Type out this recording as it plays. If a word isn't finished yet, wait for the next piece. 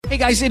Hey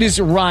guys, it is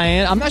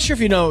Ryan. I'm not sure if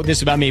you know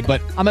this about me, but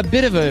I'm a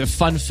bit of a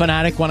fun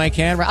fanatic when I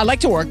can. I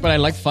like to work, but I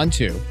like fun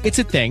too. It's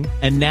a thing.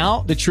 And now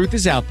the truth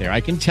is out there.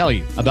 I can tell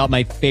you about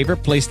my favorite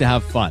place to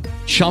have fun.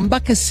 Chumba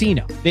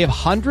Casino. They have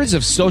hundreds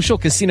of social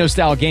casino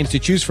style games to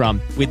choose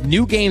from with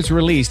new games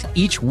released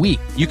each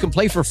week. You can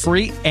play for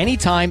free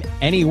anytime,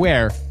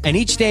 anywhere. And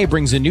each day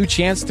brings a new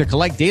chance to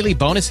collect daily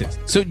bonuses.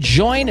 So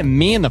join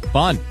me in the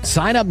fun.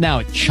 Sign up now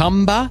at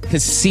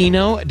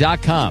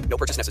ChumbaCasino.com. No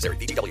purchase necessary.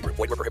 VGW Group.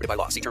 Void where prohibited by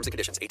law. See terms and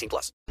conditions.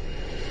 18+.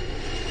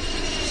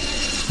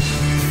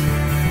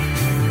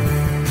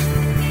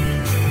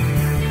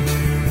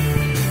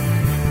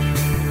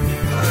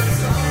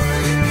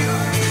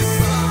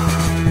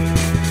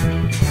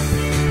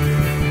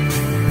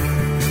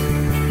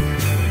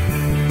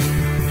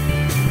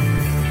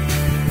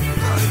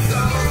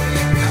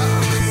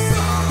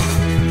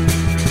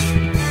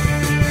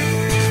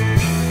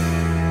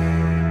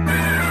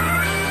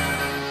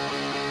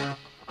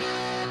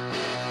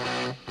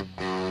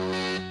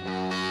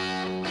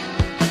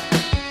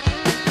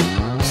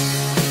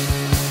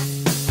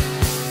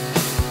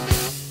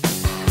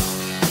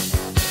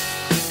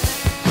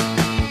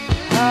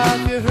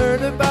 Have you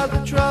heard about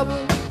the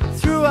trouble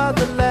throughout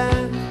the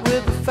land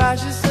with the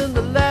fascists and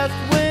the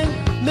left-wing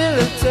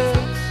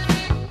militants?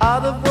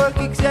 Out-of-work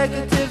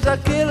executives are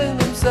killing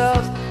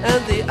themselves,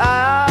 and the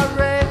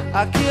IRA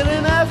are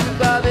killing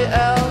everybody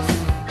else.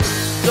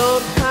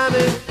 Don't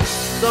panic,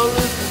 don't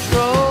lose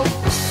control.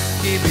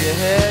 Keep your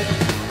head,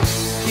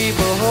 keep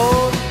a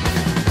hold.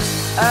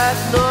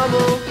 Act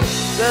normal,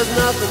 there's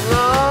nothing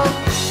wrong.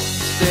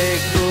 Stay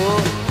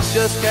cool,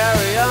 just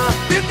carry on.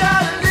 You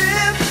gotta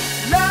live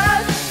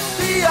life,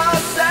 be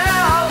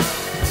yourself.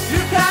 You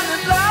can't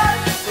live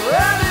life for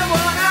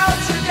anyone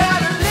else. You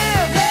gotta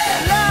live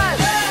life,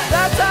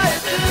 that's how you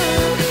do.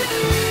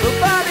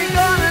 Nobody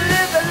gonna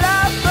live the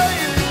life for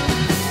you.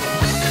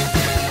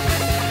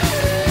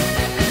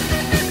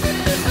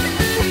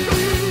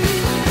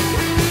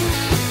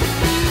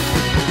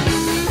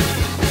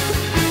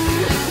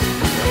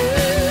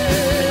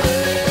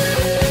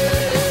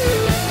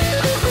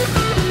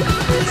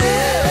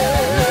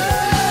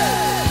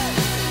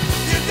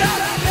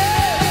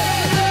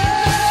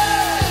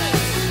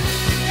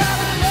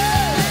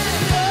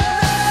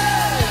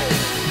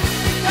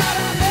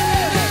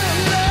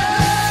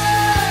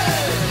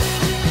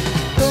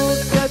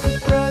 Don't get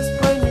depressed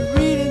when you're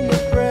reading the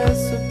press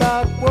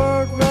about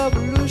world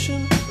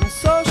revolution and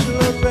social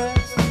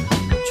unrest.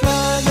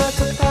 Try not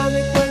to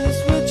panic when you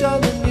switch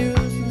on the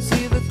news and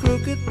see the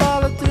crooked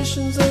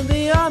politicians and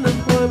the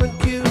unemployment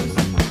queues.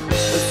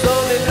 It's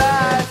only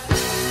life,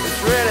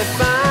 it's really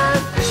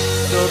fine.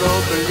 So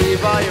don't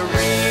believe all you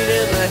read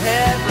in the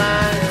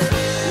headlines.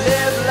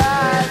 Live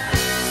life,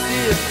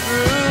 see it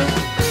through.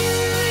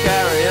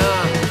 Carry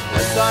on,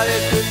 that's all you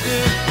can do.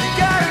 You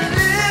gotta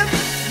live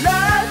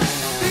life,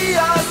 be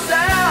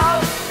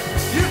yourself.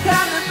 You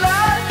can't live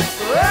life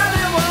for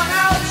anyone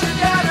else. You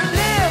gotta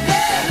live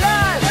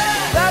life,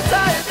 that's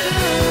how you do.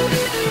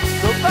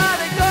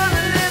 Nobody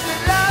gonna live the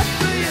life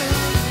for you.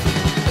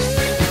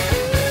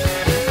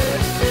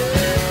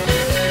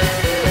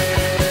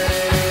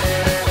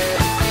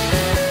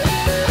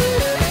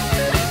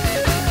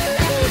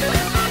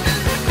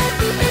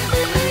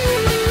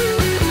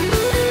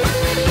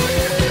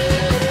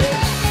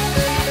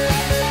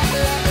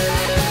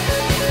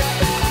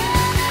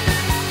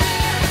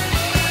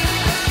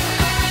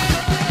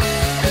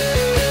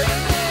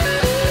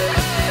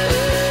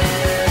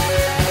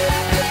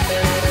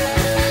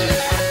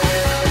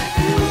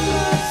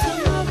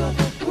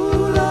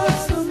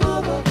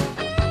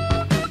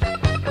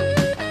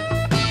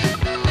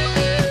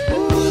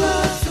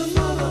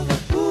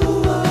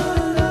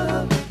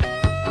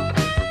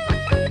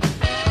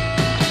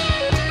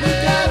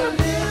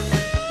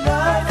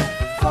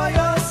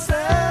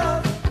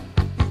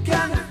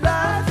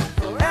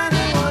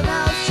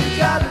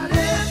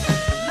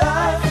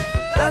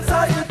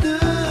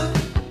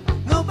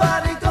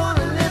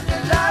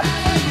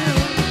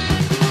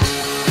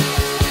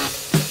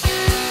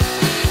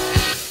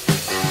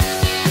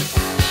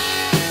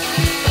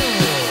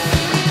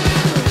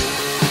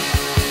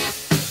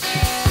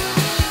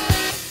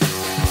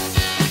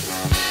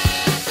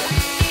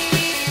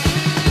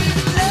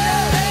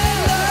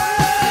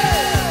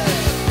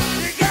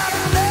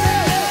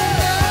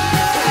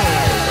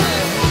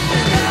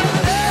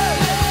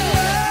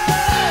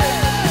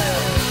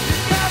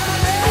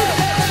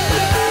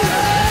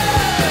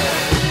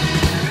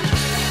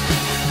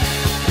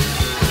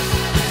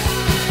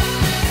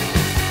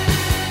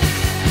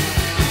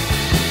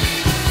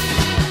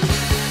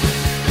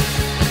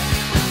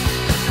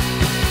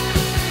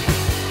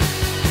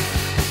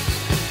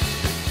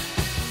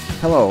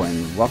 Hello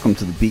and welcome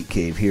to the Beat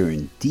Cave here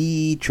in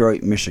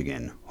Detroit,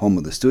 Michigan, home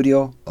of the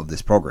studio of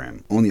this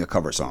program, Only a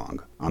Cover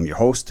Song. I'm your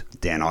host,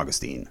 Dan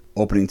Augustine.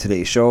 Opening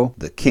today's show,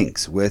 the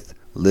Kinks with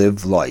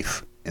Live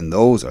Life. And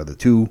those are the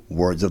two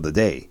words of the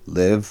day,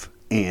 live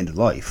and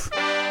life.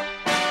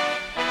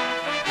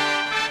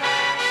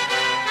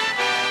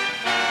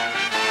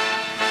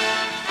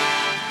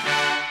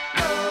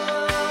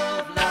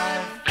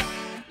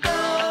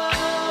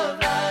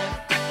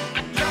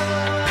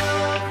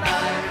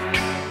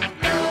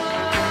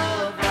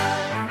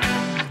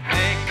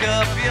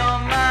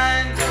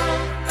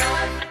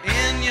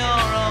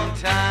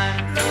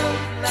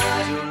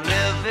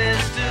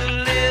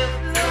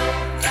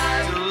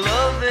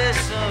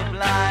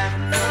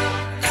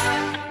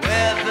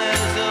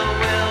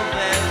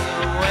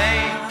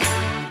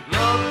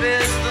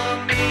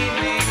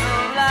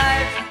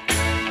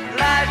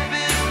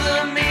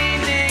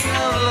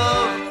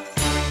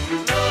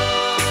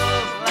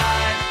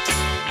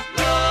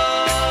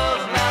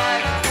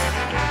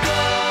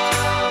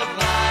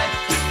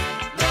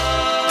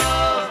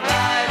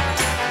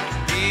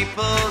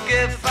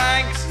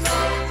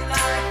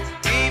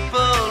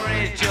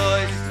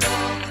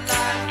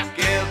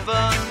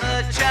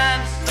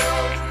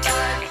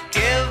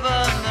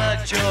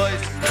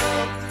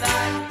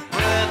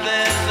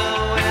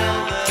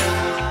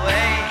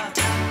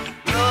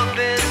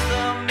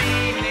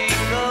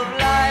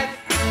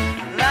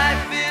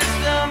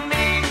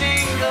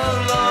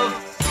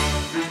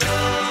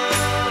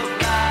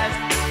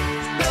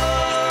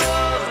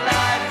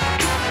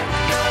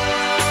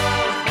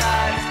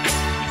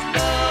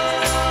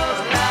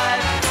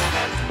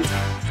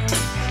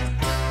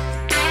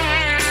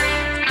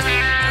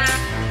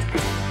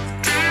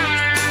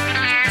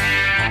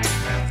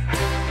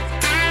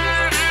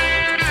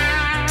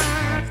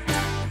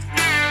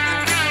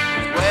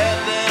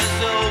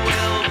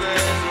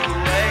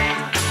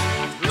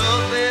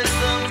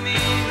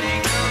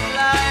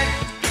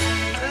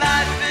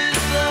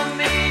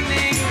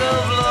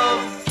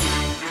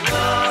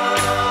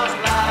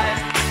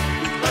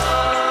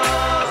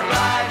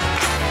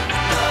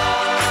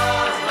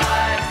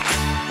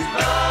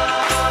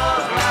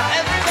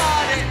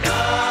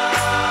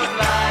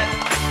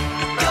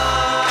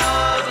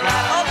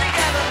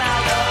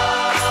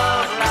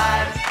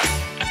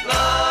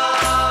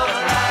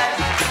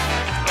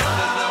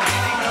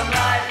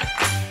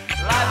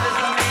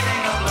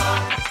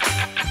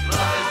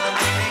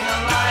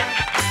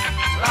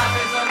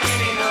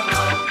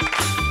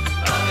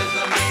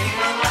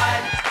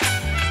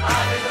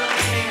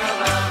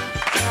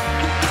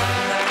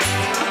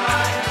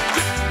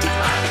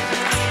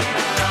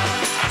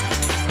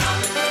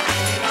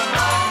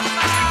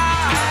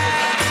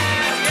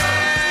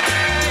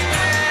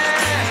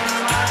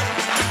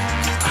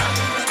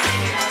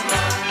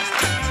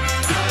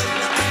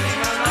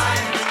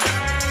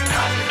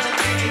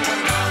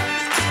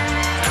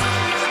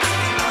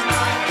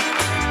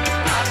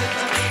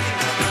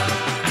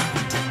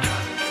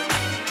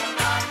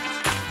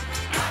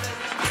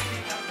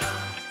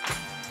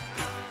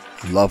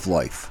 Love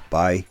Life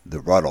by the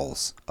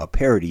Rutles, a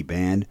parody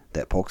band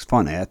that pokes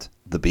fun at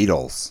the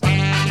Beatles.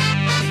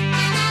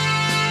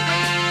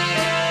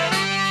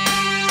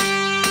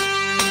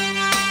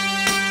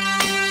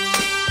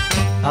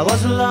 I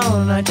was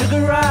alone, I took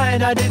a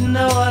ride, I didn't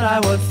know what I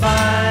would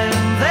find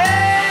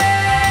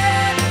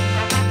there.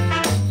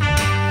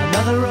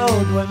 Another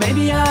road where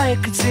maybe I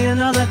could see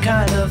another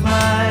kind of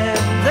mind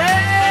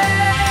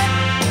there.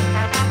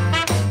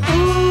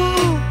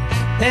 Ooh,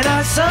 then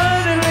I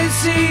suddenly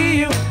see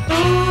you.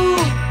 Ooh,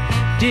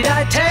 did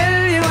I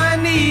tell you I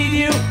need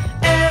you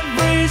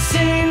every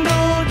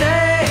single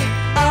day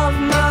of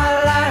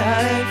my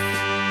life?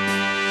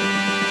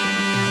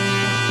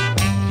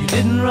 You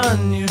didn't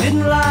run, you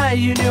didn't lie,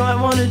 you knew I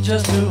wanted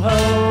just to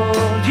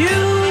hold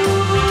you.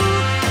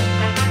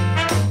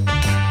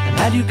 And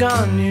had you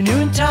gone, you knew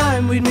in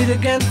time we'd meet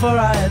again, for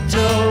I had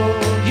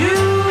told you.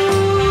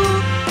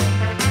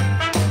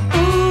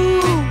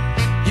 Ooh,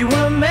 you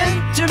were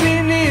meant to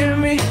be near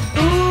me.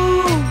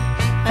 Ooh,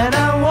 and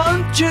I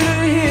want you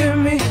to hear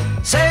me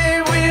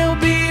say we'll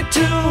be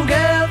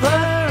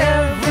together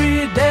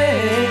every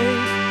day.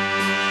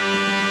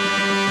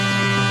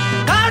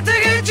 Got to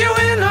get you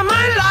into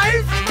my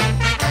life.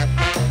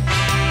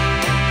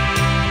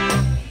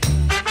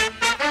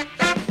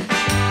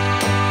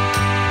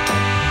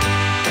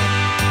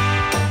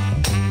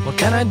 What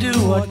can I do?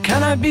 What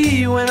can I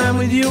be? When I'm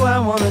with you, I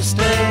want to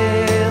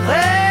stay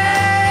there.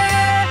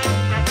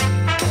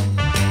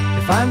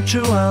 If I'm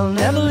true, I'll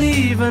never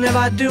leave, and if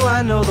I do,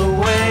 I know the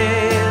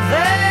way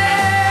there.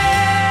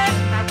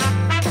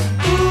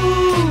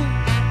 Ooh,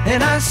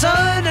 and I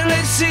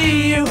suddenly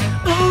see you.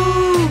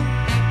 Ooh,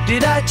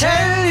 did I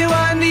tell you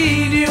I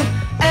need you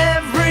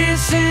every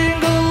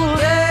single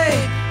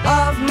day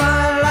of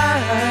my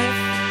life?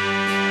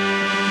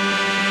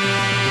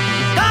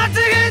 Got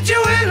to get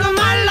you into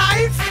my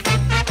life.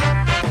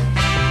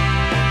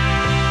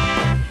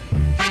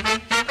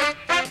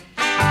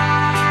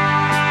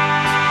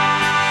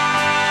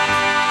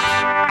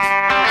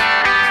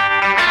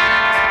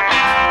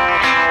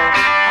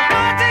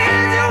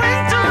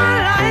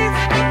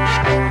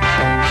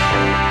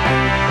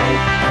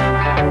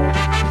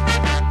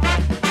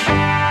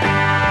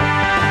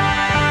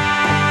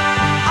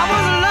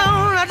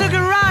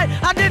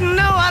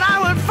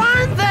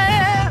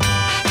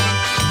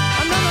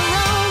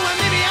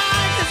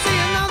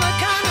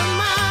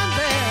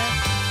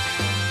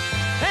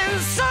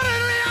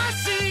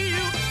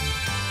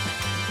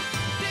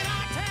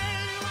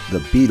 The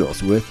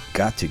Beatles with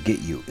Got to Get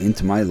You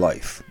Into My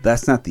Life.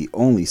 That's not the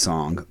only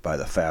song by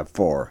the Fab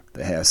Four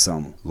that has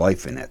some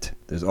life in it.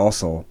 There's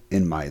also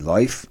In My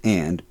Life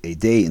and A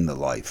Day in the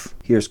Life.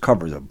 Here's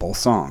covers of both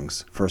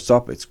songs. First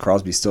up, it's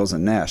Crosby, Stills,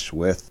 and Nash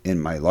with In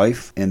My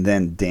Life, and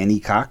then Danny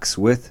Cox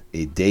with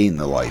A Day in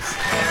the Life.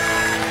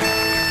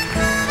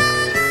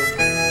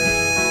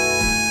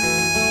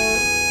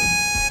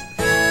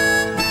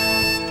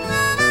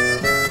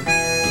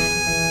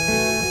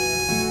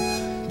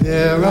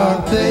 There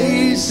are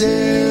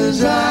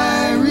places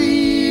I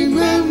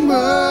remember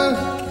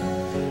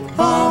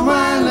all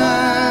my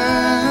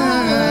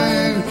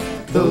life,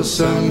 though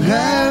some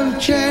have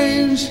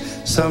changed,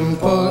 some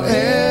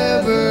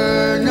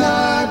forever,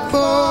 not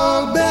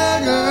for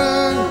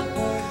better.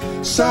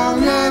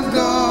 Some have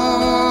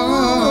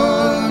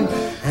gone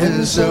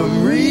and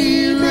some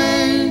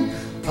remain.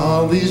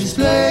 All these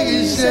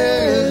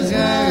places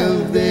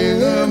have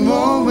their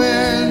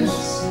moments.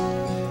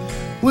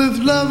 With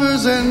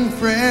lovers and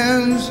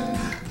friends,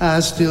 I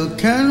still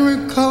can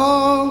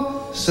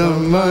recall.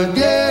 Some are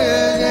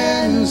dead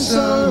and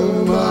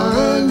some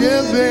are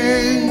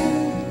living.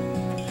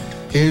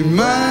 In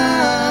my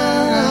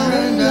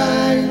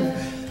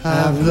life,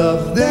 I've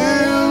loved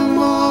them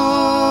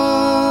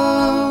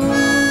all.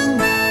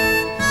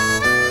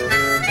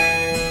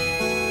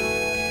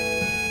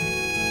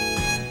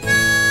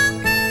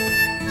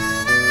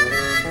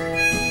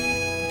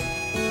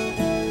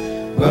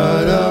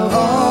 But of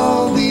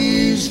all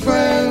these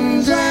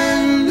friends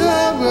and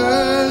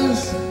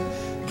lovers,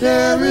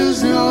 there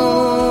is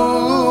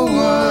no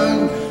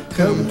one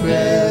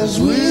compares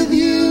with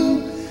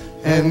you.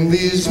 And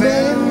these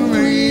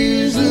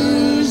memories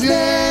lose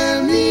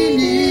their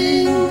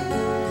meaning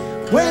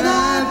when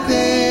I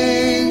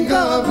think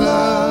of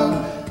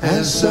love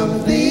as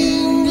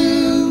something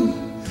new.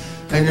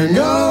 And I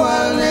know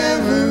I'll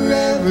never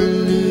ever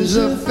lose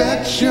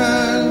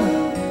affection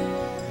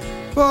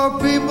for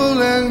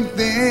people and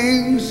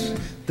things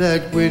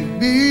that went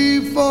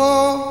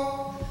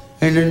before.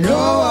 And I know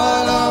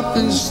I'll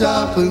often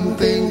stop and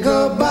think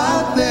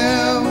about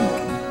them.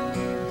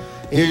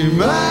 In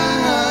my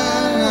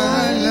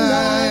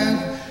life,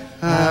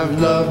 I've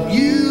loved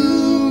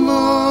you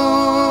more.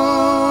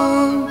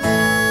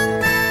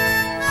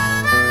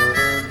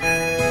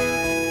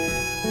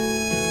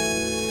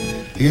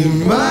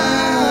 In my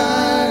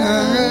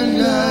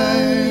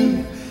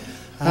life,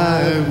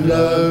 I've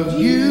loved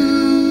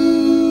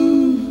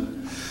you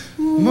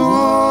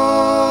more.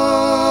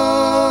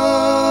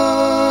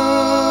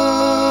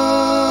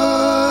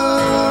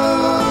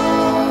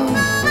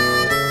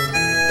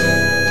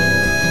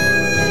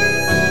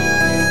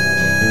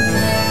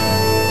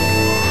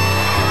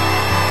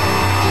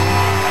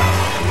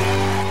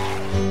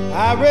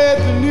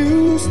 the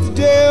news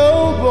today,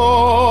 oh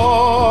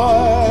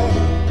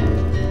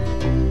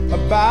boy,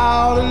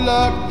 about a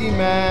lucky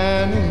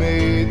man who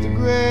made the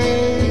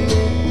grade.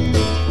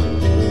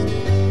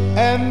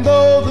 And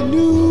though the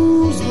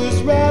news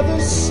was rather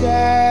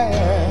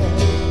sad,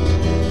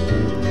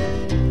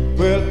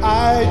 well,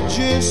 I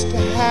just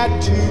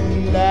had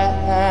to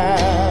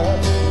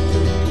laugh.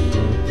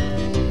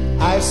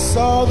 I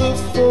saw the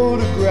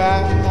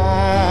photograph.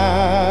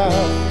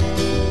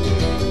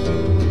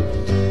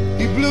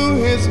 He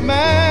blew his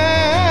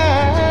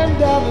man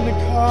down in the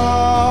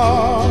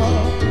car.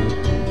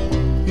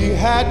 He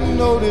hadn't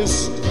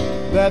noticed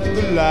that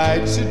the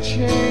lights had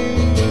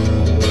changed.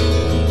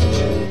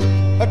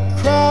 A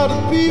crowd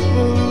of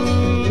people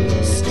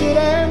stood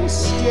and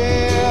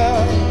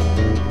stared.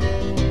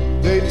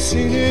 They'd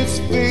seen his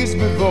face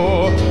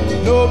before.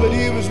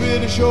 Nobody was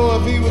really sure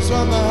if he was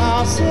from the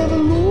House of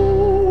Lords.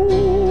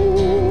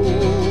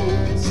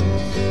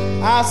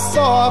 I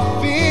saw a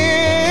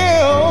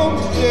film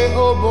today,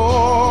 oh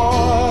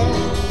boy.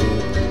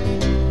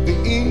 The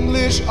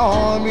English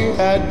army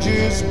had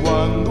just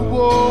won the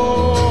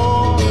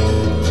war.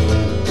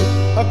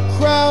 A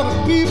crowd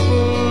of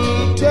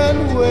people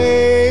turned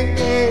away,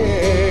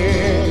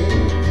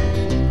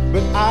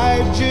 but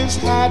I just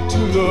had to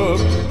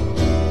look.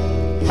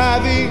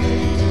 Having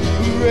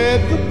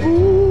read the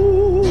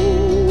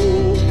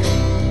book,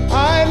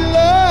 I'd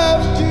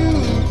love to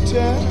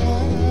tell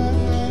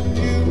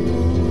you.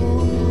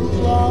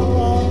 La,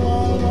 la, la,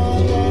 la,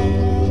 la,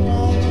 la,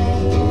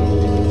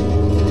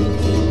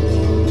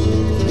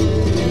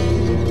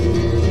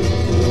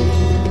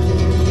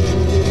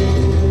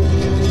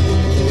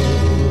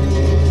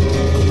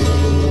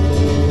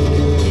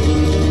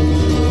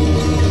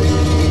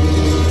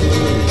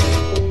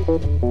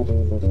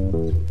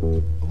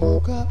 I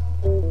woke up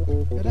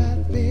that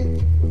I'd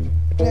been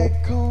a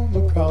drag comb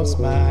across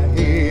my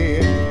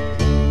head.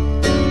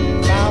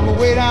 Found my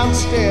way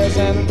downstairs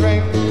and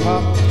drank the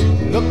cup.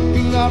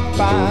 Looking up,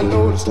 I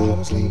noticed I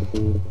was late.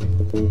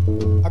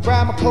 I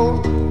grabbed my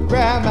coat,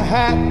 grabbed my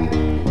hat.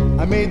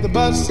 I made the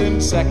bus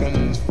in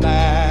seconds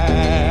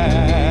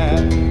flat.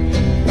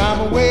 Found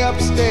my way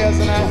upstairs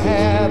and I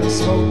had a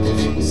smoke.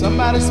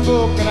 Somebody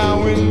spoke and I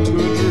went to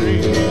a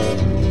dream.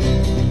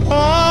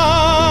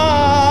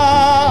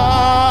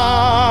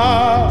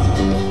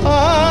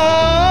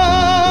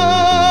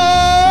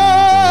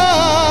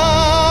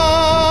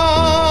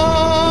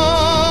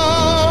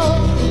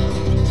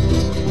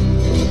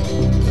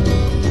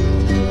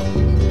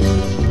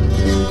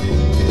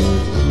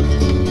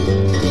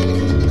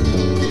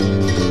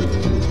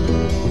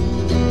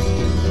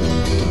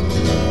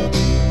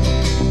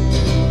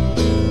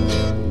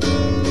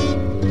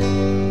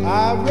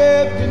 I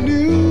read the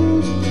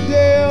news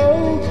today,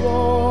 oh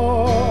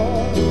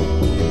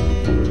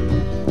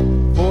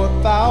boy.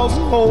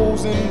 4,000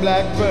 holes in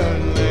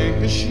Blackburn,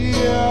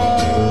 Lancashire.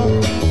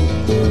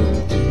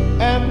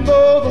 And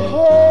though the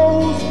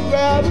holes were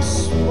rather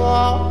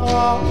small,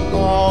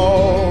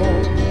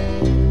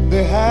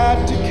 they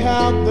had to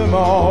count them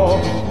all.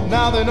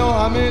 Now they know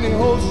how many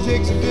holes it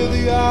takes to fill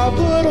the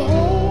Albert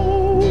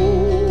Hole.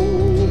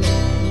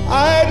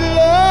 I'd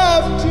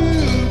love to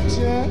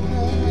tell you.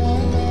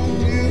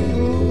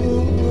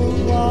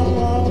 La,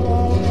 la,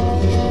 la, la,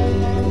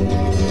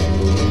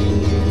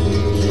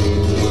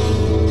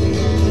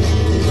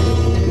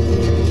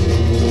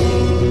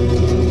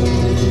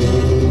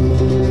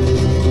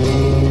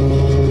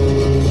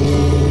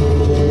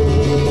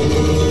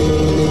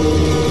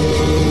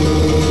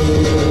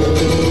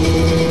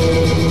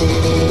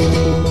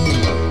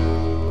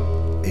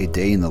 A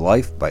Day in the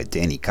Life by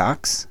Danny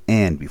Cox,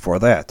 and before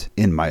that,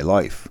 In My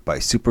Life by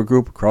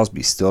supergroup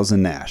Crosby, Stills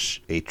and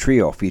Nash, a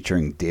trio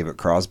featuring David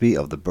Crosby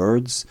of the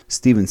Byrds,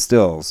 Stephen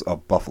Stills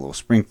of Buffalo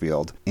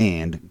Springfield,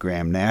 and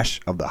Graham Nash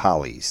of the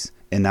Hollies.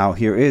 And now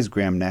here is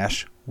Graham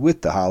Nash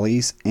with the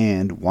Hollies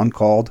and one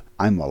called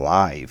I'm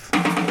Alive.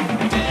 Did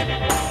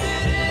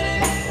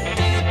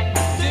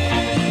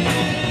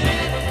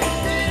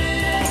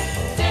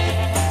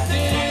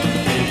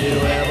you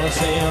ever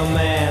see a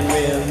man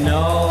with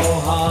no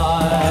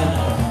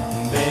heart?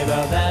 Baby,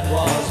 that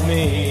was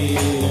me.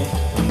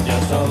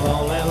 Just a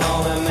lonely,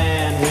 lonely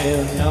man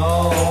with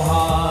no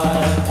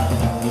heart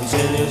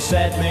until you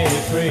set me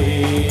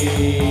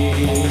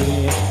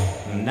free.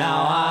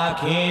 Now I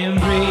can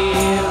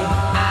breathe,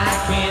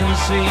 I can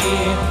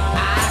see, I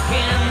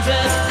can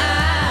touch, I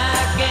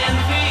can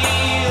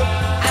feel,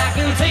 I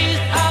can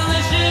taste all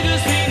the sugar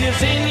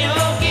sweetness in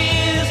your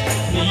kiss.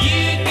 You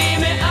give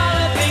me all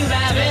the things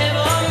I've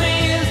ever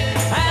missed.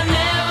 I've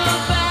never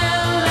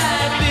felt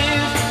like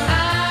this.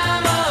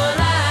 I'm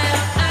alive,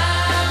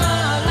 I'm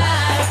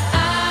alive,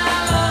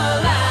 I'm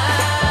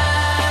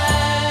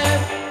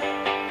alive.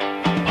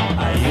 I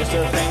used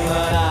to think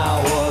that I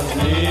was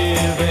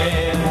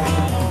living.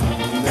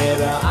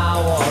 Maybe I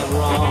was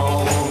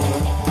wrong.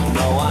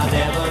 No, I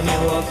never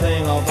knew a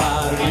thing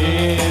about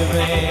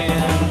living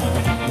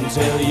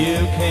until you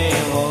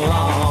came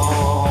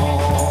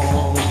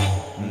along.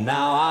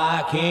 Now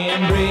I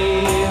can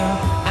breathe,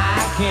 I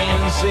can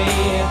see, I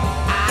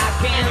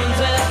can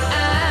touch, I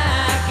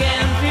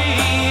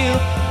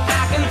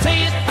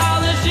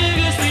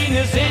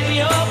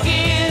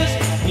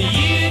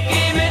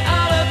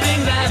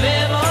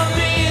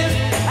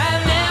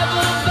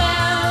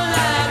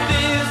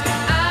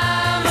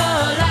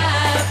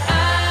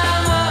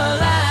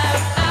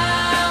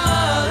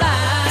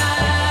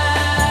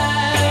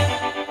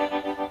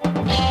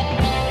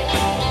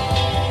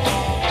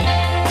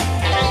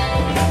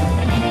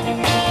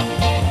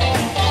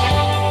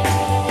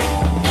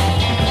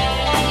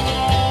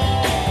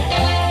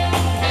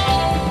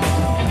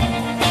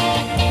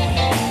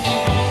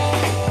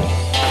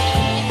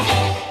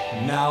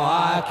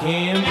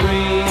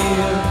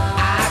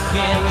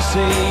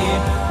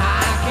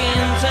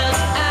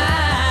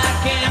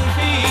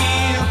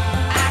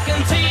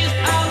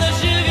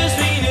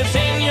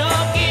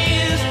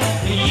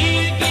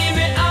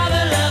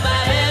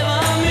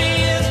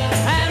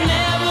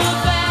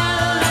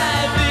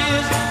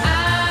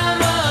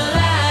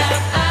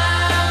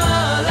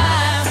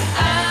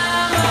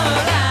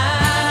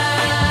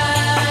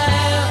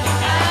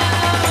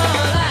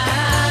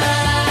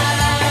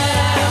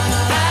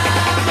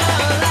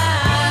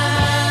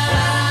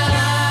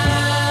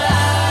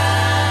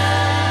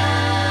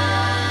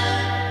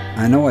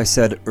I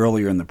said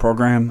earlier in the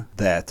program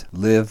that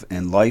live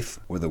and life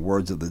were the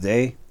words of the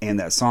day, and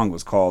that song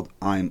was called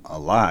I'm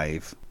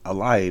Alive.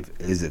 Alive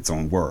is its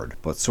own word,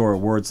 but so are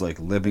words like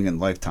living and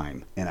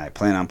lifetime, and I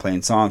plan on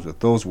playing songs with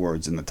those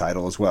words in the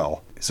title as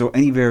well. So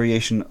any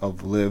variation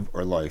of live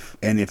or life,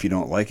 and if you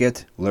don't like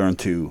it, learn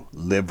to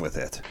live with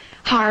it.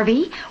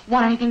 Harvey,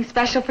 want anything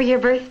special for your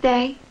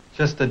birthday?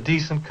 Just a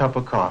decent cup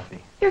of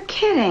coffee. You're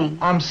kidding.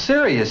 I'm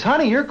serious.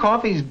 Honey, your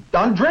coffee's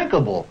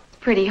undrinkable.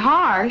 Pretty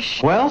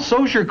harsh. Well,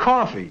 so's your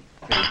coffee.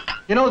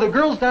 You know, the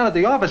girls down at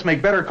the office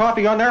make better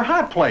coffee on their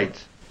hot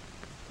plates.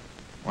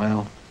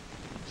 Well,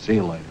 see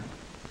you later.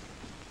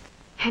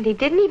 And he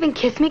didn't even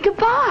kiss me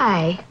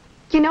goodbye.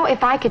 You know,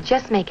 if I could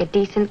just make a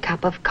decent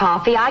cup of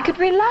coffee, I could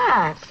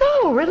relax.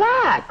 So,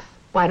 relax.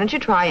 Why don't you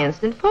try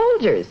Instant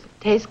Folgers?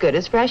 Tastes good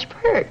as fresh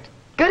perked.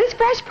 Good as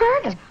fresh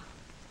perked?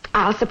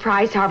 I'll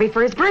surprise Harvey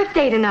for his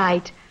birthday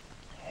tonight.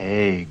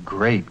 Hey,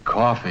 great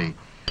coffee.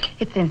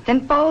 It's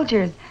Instant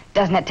Folgers.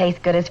 Doesn't it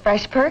taste good as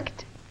fresh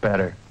perked?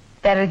 Better.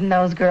 Better than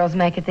those girls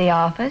make at the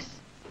office?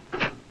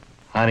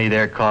 Honey,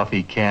 their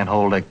coffee can't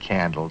hold a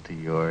candle to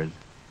yours.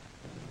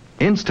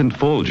 Instant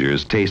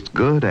Folgers taste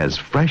good as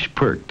fresh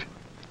perked.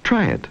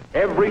 Try it.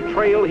 Every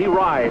trail he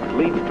rides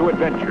leads to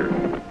adventure.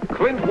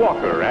 Clint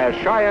Walker as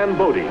Cheyenne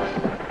Bodie.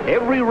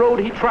 Every road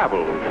he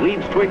travels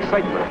leads to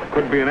excitement.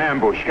 Could be an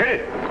ambush. Hit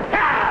it!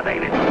 Ah,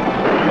 baby!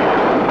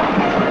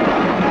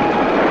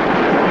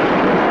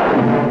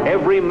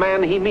 Every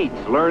man he meets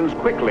learns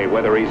quickly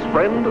whether he's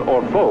friend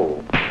or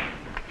foe.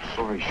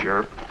 Sorry,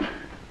 Sheriff.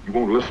 You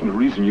won't listen to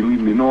reason. You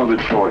leave me no other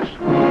choice.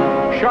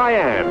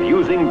 Cheyenne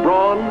using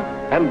brawn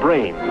and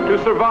brain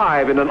to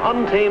survive in an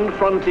untamed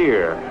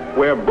frontier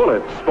where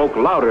bullets spoke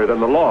louder than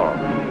the law.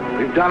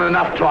 We've done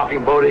enough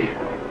talking, Bodie.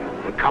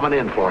 We're coming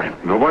in for him.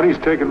 Nobody's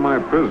taking my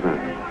prisoner.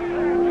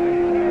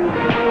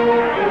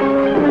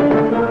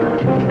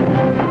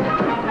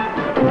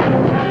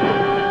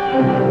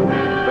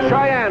 The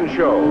Cheyenne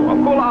Show, a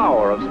full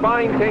hour of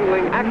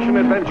spine-tingling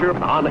action-adventure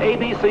on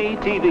ABC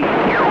TV.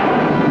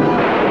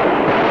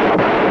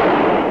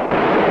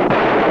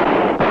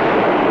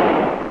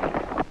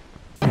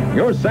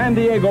 Your San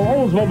Diego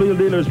Oldsmobile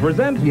dealers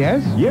present...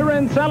 Yes?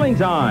 Year-end selling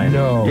time.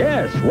 No.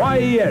 Yes,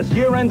 Y-E-S,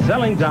 year-end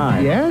selling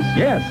time. Yes?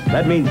 Yes,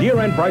 that means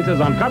year-end prices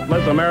on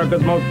Cutlass,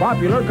 America's most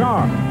popular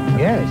car.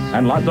 Yes.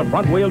 And lots of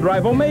front-wheel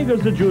drive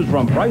Omegas to choose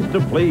from, priced to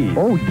please.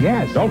 Oh,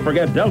 yes. Don't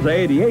forget Delta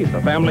 88,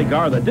 the family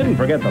car that didn't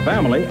forget the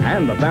family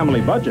and the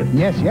family budget.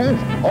 Yes,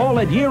 yes. All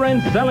at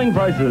year-end selling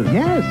prices.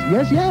 Yes,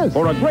 yes, yes.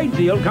 For a great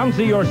deal, come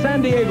see your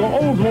San Diego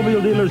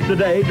Oldsmobile dealers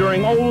today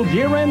during Olds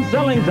year-end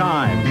selling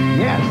time.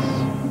 Yes.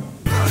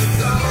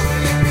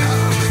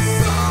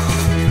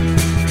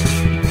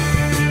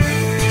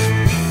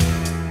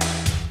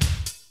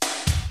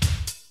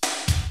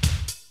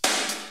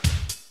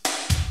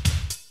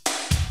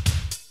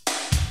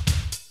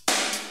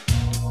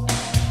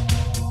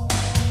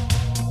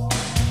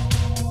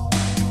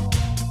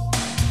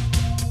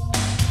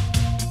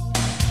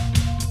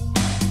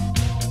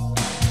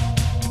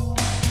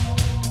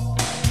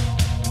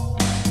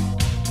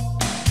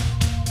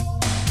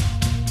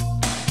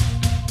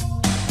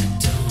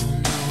 Don't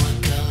know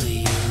what color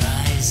you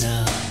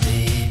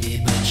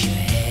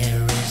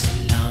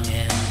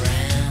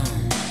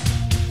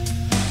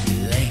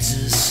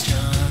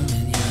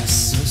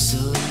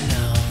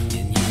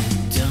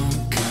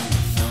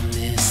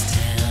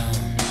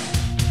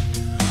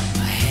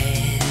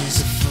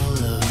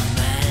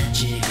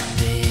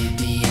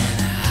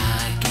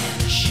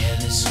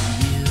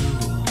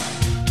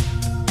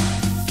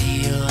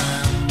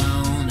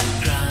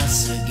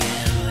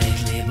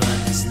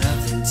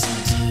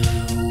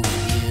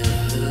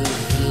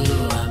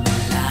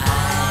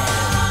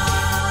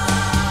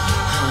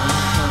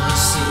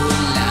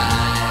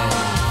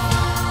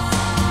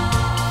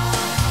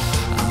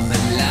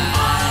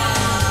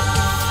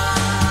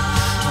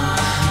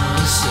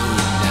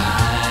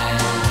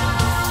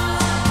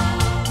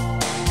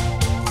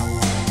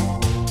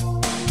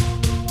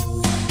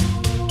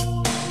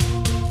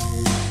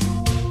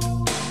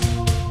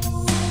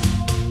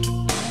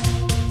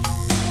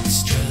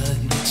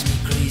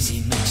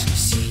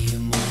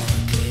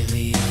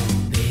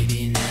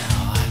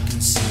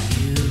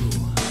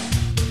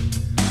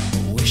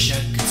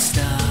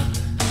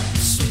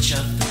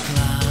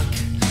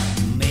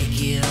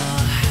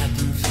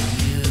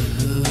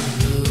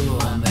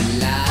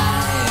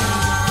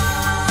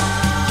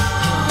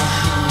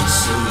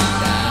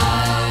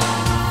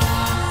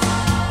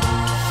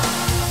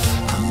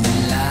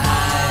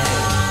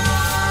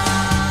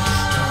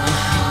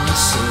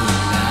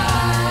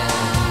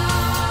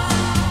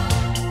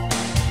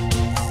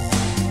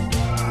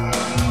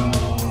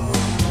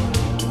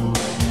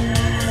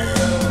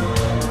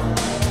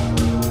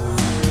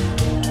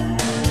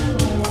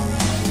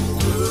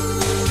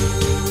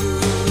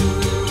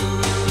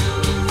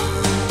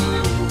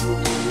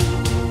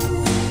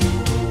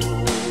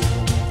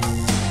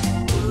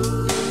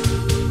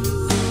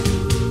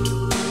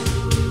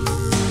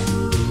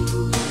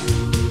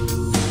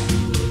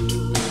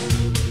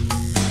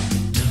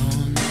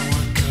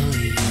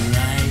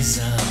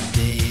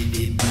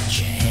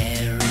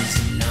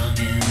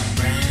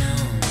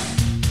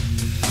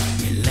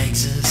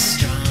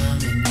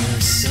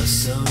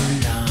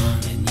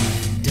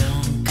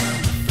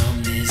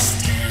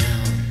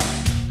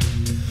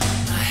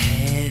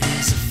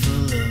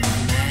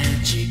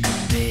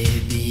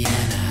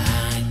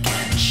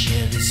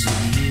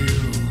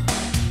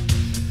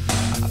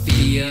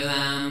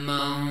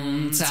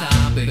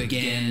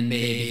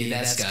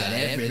that's got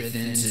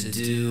everything to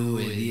do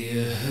with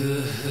you.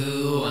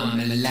 I'm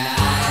alive.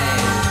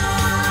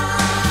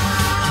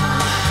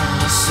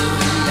 So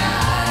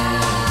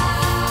alive.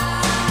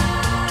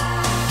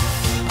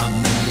 I'm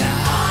alive.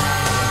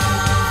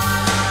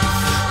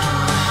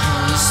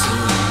 So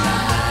alive.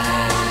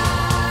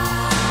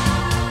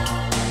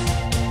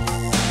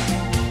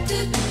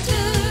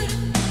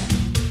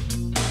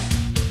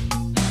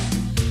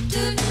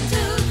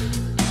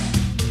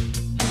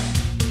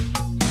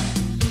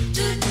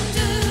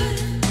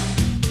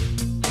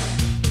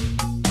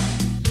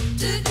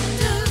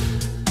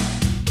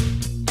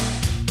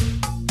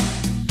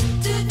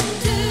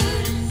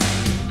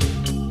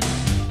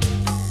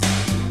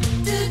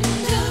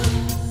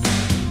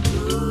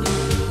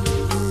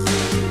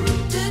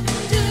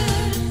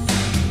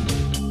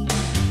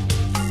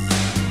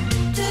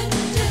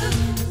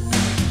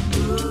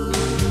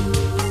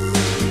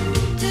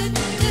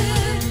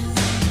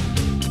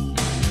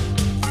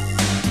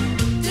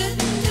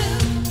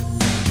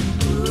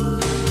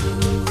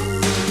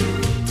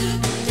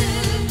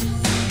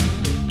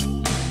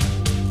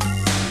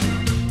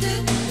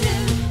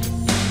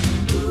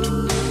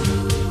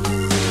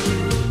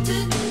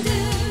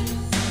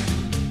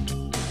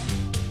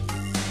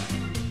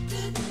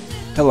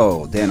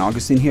 Hello, Dan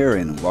Augustine here,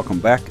 and welcome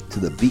back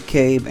to the Beat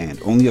Cave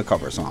and Only a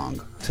Cover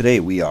Song. Today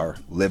we are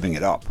living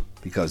it up,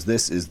 because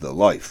this is the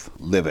Life,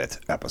 Live It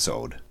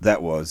episode.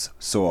 That was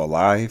So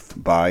Alive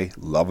by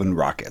Lovin'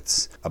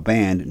 Rockets, a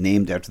band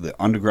named after the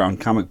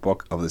underground comic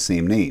book of the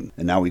same name.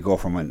 And now we go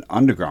from an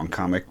underground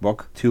comic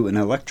book to an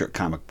electric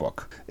comic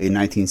book, a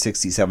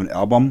 1967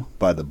 album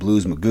by the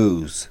Blues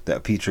Magoos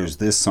that features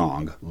this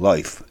song,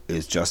 Life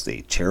is Just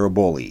a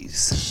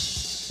Cherubolies.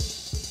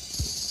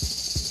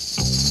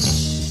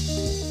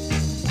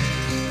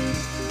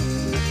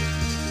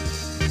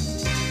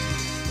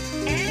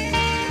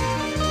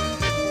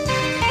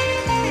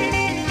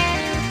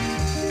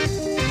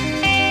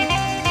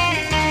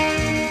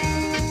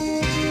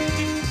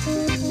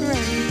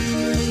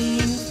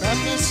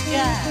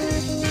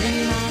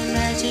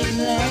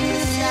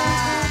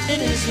 It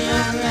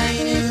isn't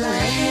raining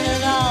rain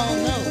at all.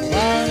 No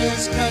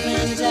water's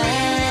coming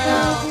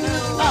down.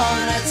 All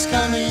that's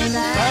coming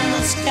from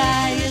the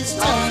sky is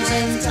tons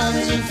and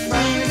tons of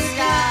fruit.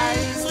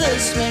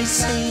 This may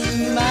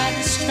seem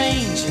mighty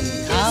strange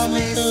and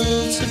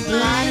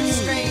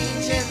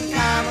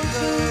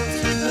comical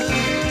to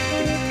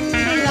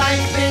boot.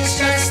 Life is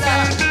just a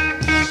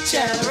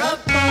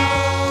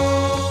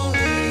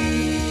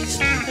cherubolies.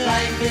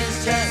 Life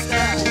is just a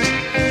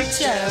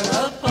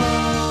cherubolies.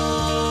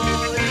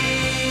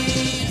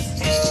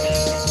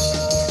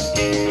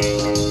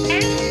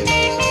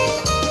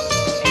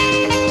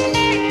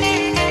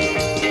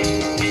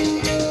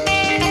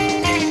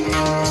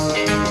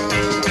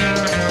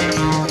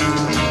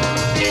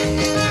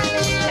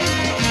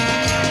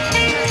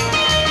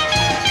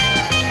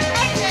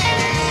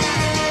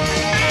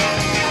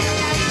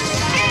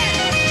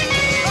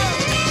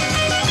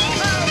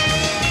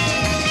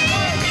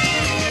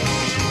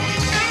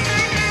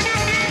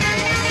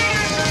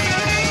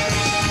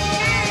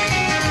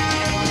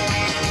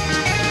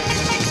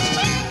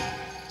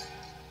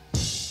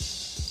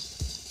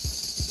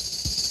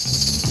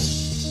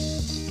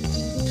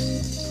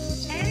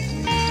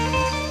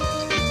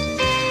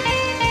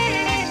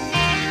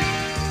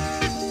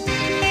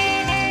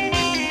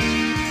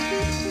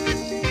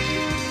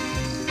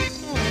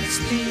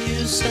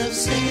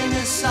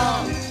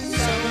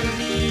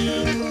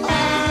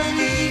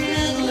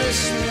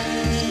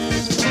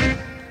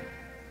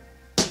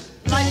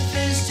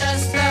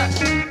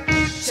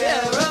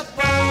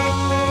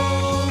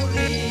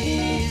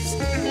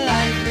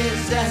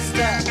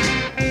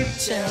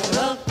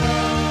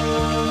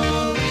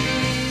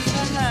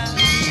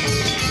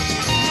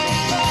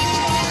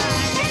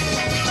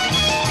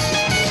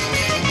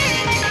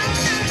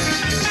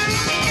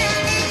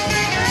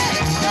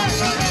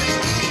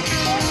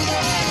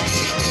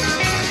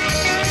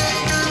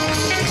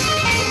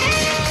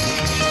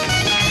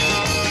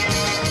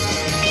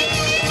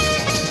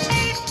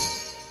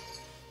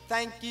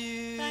 Thank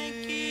you.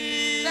 Thank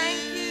you. Thank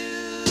you.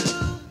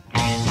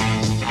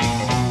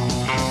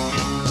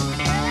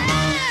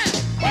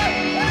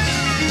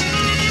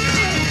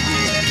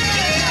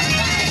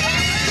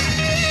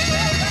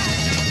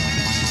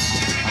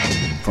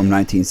 From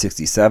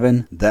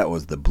 1967, that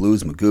was the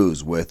Blues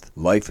Magoos with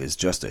Life is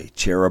Just a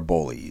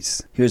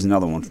Cherubolies. Here's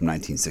another one from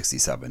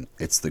 1967.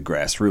 It's the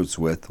Grassroots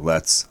with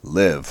Let's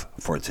Live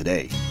for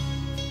Today.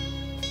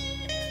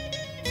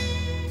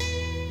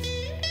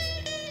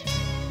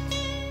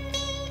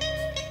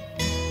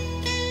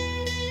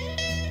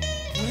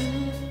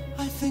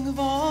 Think of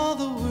all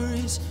the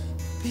worries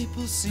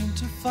people seem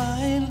to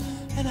find,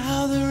 and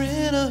how they're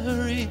in a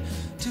hurry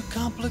to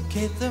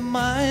complicate their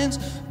minds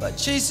by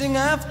chasing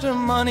after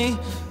money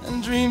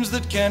and dreams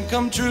that can't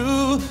come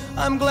true.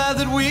 I'm glad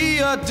that we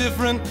are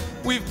different,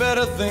 we've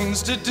better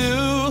things to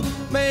do.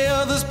 May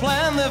others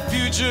plan their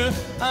future,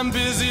 I'm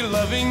busy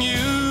loving you.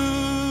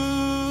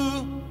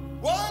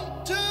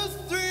 1, 2,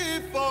 3,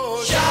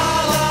 4.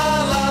 Sha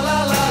la la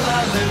la la la.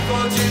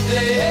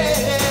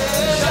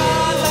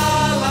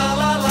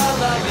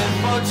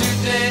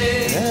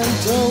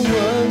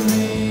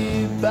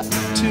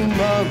 back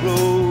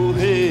tomorrow.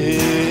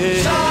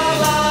 Hey.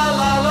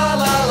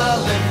 Sha-la-la-la-la-la,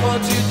 live for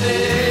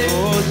today.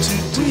 For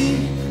today.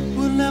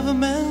 We're never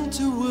meant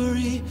to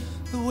worry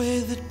the way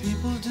that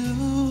people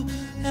do.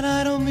 And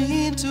I don't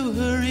mean to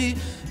hurry.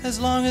 As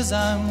long as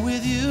I'm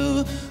with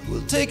you,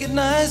 we'll take it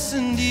nice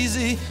and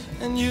easy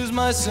and use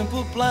my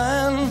simple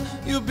plan.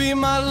 You'll be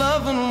my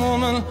loving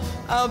woman,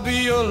 I'll be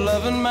your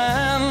loving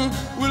man.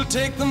 We'll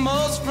take the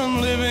most from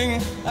living,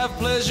 have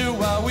pleasure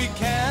while we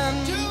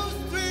can. 2,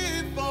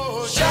 3,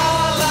 4.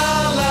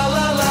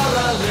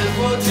 Sha-la-la-la-la-la, live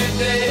for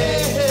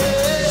today.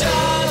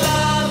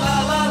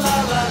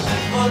 Sha-la-la-la-la-la,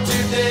 live for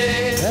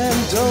today. And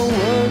don't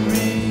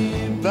worry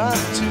about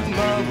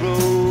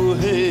tomorrow.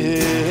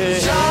 Hey.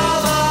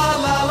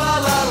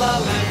 Sha-la-la-la-la-la,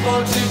 live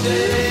for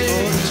today.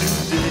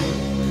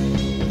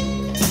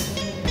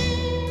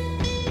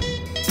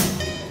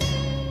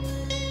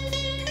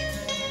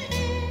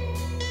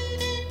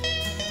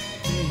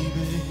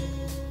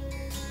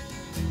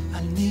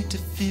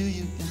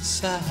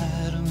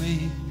 Inside of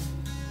me,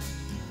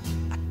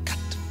 I got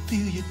to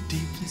feel you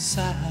deep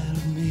inside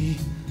of me.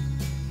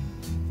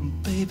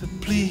 Baby,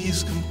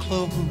 please come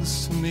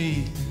close to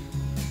me.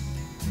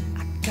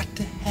 I got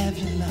to have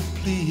you now,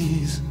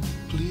 please.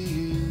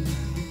 Please,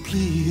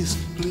 please,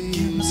 please.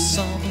 Give me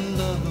some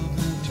love.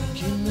 To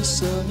give me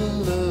some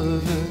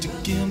love. To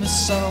give me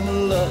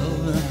some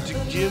love. To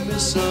give me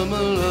some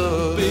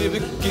love. Baby,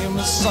 give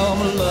me some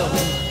love.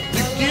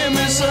 To give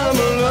me some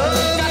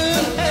love. Got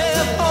to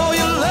have all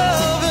your love.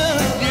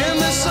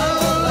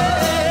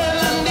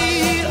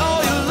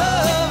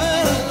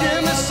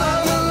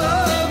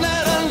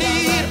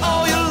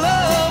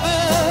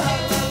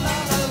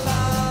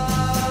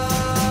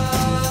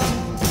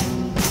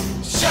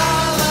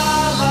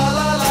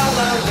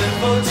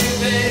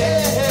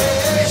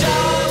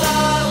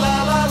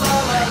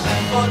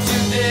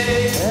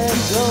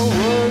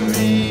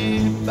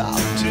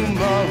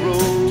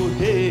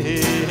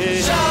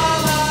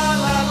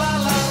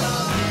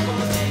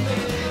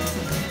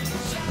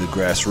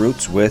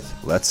 Grassroots with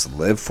Let's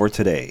Live for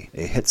Today,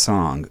 a hit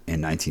song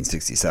in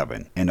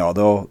 1967. And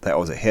although that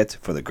was a hit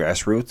for the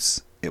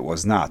Grassroots, it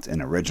was not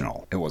an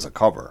original. It was a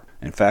cover.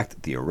 In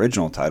fact, the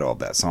original title of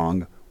that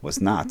song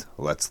was not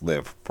Let's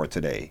Live for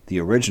Today. The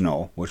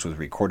original, which was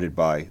recorded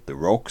by the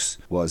Rokes,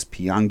 was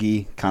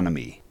Piangi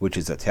Canami, which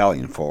is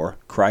Italian for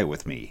Cry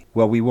With Me.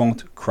 Well, we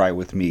won't cry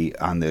with me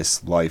on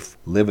this Life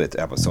Live It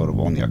episode of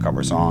Only a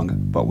Cover Song,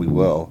 but we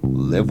will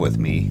live with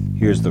me.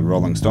 Here's the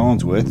Rolling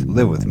Stones with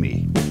Live With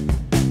Me.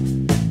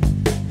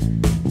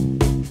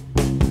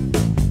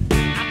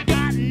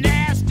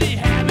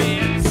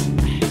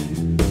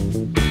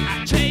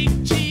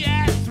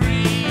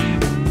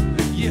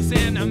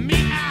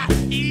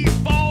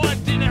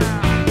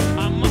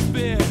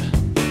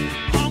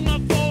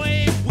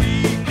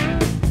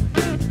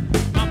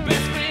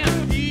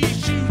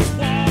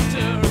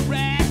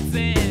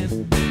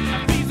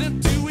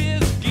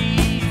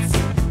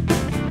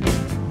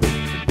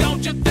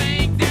 Don't you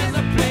think there's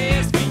a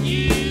place for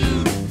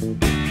you?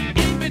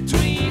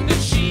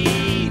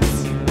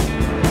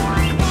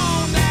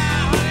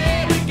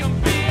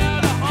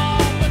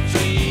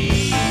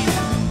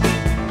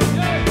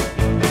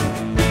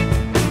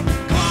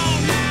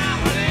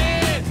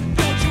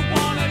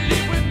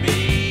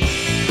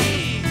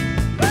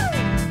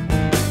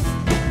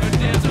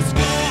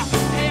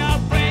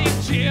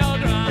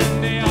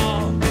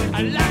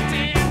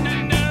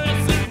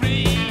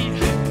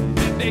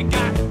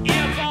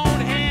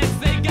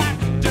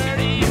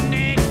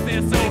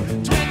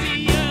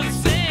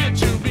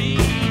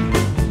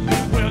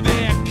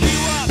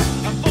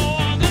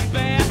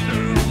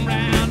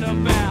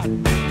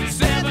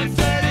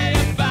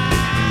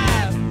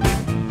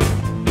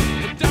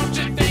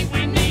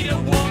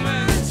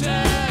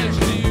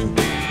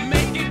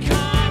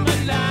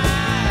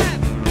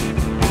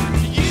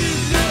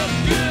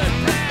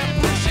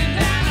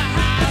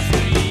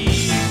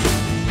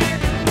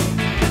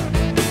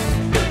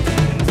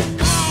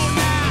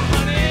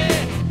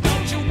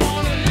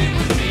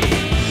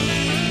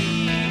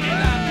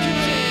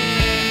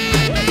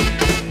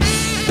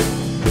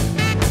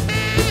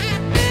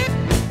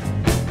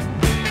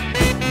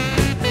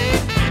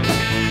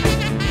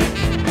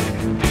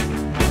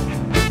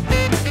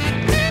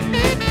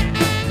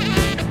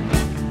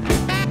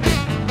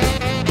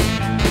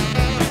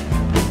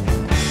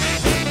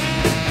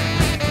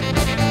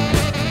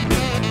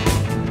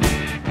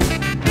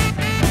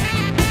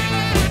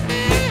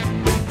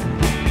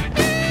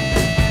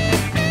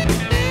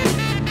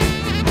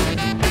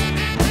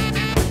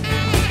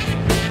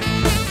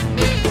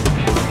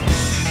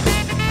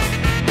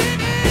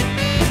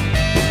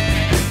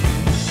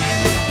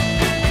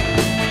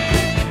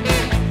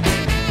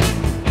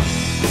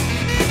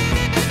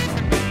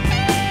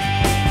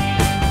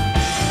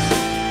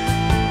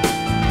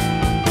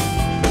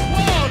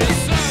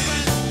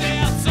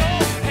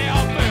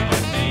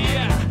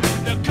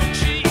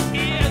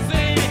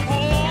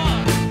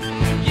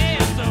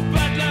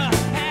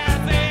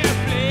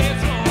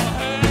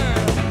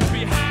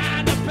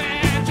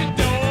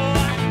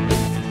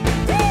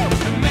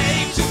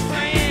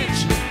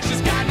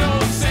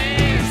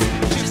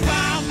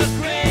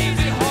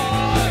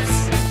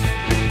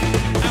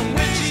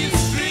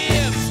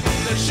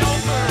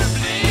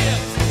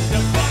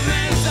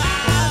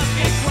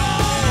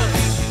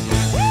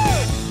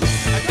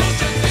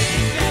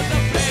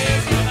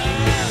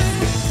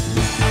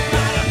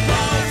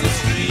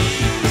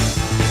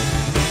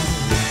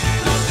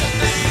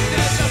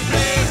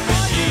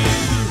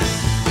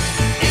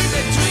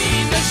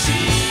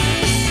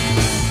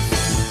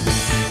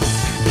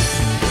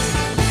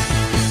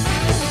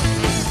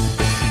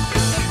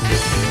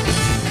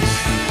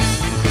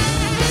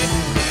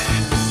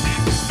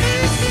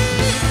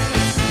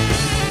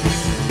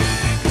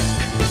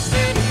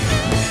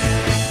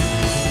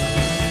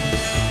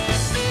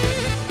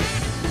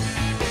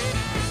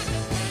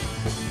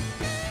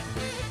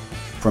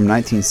 From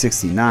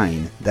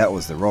 1969, that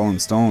was the Rolling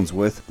Stones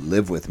with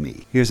Live With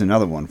Me. Here's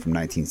another one from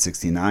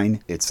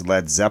 1969. It's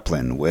Led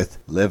Zeppelin with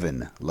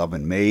Livin',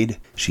 Lovin' Maid.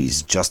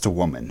 She's Just a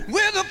Woman.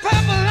 With a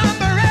purple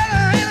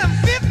umbrella and a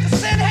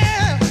 50-cent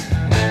hand.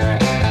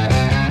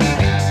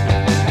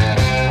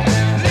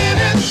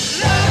 Living,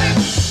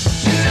 loving,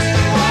 she's just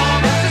a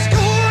woman. She's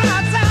cool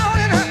lights out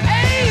in her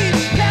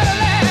age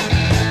Cadillac.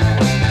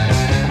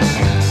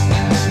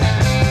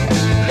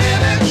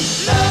 Living,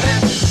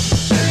 loving,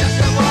 she's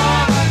just a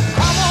woman.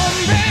 Come on,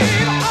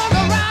 babe, on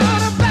the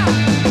roundabout,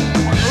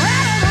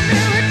 right on the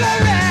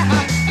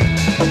merry-go-round.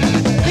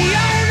 We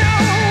all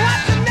know what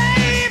the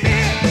name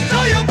is, so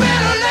you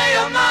better lay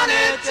your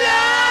money down.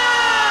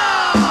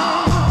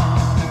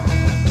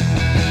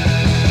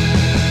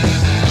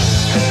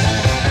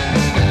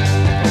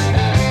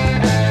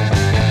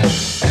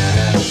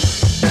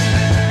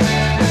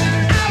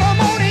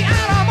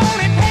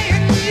 Alimony,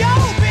 paying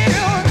your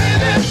bill.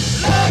 Living,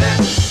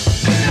 loving,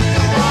 she's just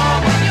a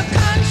woman. Your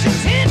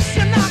conscience hits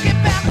you, knock it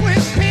back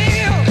with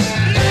pills.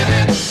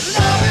 Living,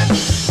 loving,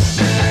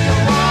 she's just a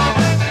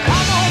woman.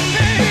 Come on,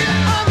 babe,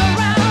 on the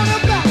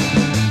roundabout,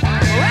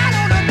 right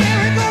on the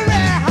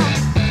merry-go-round.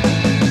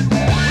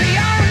 We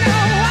all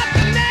know what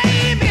the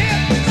name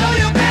is, so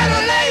you better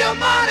lay your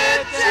money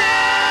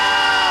down.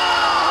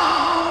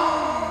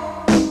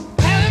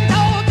 Telling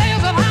tall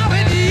tales of how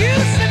it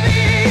used to be.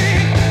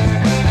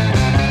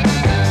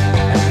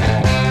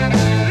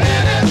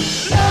 Living,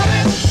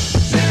 loving,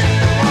 she's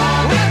just a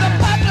woman. With the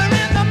butler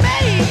and the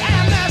maid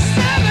and the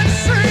 7th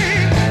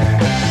Street.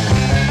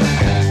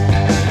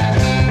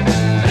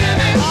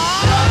 Living,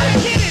 loving,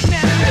 get it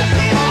now.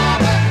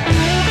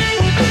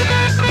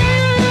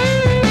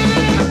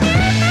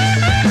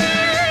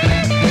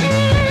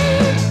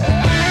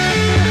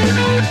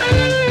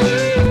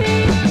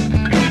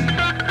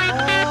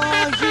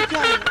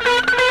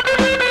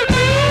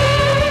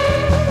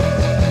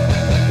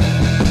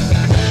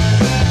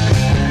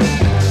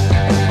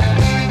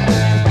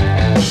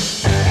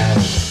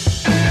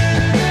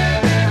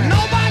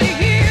 Nobody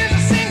hears a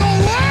single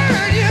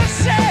word you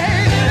say.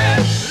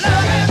 Living,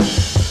 loving,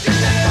 she's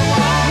just a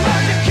woman.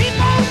 But you keep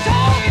on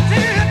talking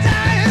till your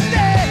dying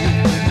day.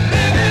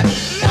 Living,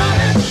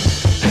 loving,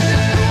 she's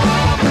just a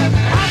woman.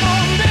 Come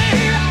on,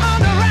 baby, on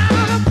the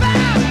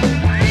roundabout,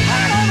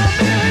 right on the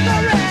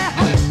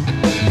merry-go-round.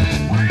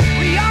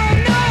 We all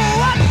know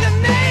what your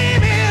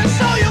name is,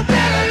 so you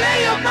better lay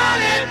your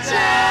money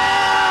down.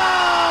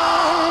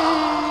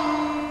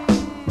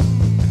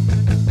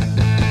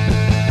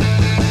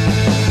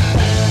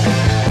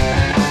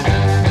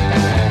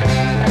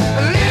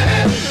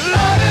 Living,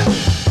 loving,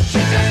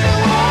 she's just a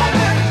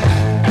woman.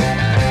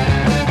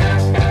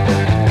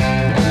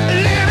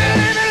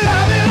 Living,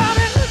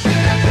 loving,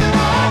 she's just a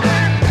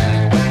woman.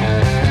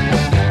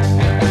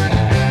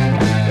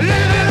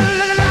 Living,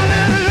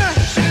 loving,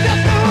 she's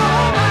just a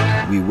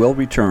woman. We will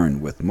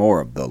return with more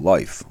of the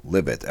Life,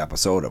 Live It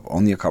episode of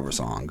Only a Cover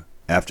Song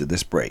after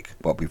this break.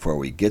 But before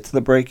we get to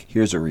the break,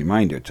 here's a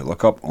reminder to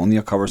look up Only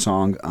a Cover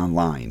Song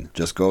online.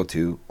 Just go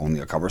to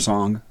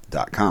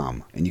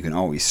onlyacoversong.com and you can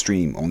always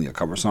stream Only a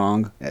Cover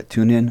Song at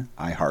TuneIn,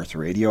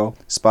 iHeartRadio,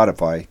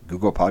 Spotify,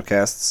 Google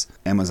Podcasts,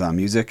 Amazon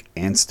Music,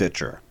 and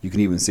Stitcher. You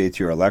can even say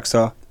to your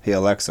Alexa, "Hey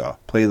Alexa,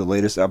 play the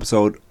latest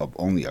episode of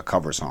Only a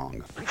Cover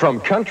Song." From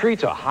country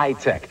to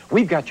high-tech,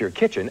 we've got your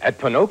kitchen at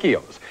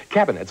Pinocchio's.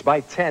 Cabinets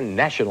by 10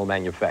 national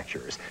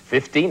manufacturers,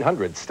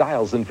 1,500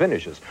 styles and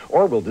finishes,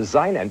 or we'll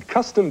design and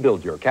custom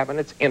build your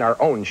cabinets in our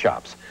own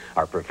shops.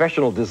 Our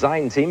professional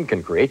design team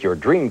can create your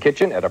dream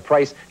kitchen at a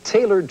price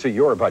tailored to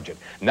your budget.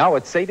 Now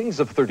at savings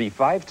of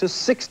 35 to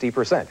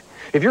 60%.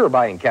 If you're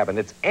buying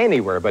cabinets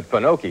anywhere but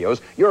Pinocchio's,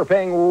 you're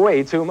paying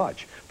way too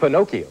much.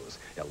 Pinocchio's,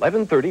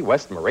 1130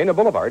 West Morena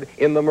Boulevard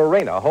in the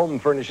Morena Home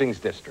Furnishings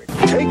District.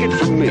 Take it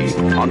from me.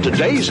 On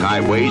today's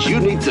highways, you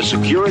need the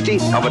security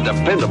of a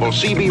dependable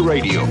CB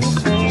radio.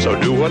 So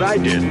do what I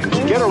did.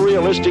 Get a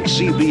realistic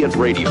CB at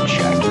Radio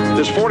Shack.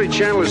 This 40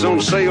 channel is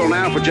on sale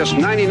now for just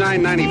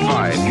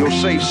 $99.95. You'll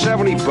save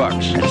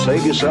 $70 and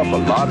save yourself a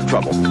lot of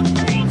trouble.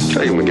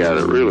 Tell you, McGad,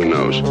 it really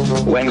knows.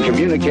 When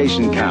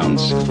communication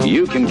counts,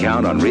 you can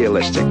count on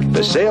Realistic,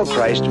 the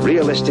sale-priced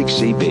Realistic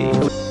CB.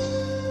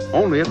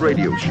 Only at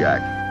Radio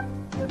Shack,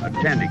 a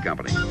candy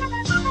company.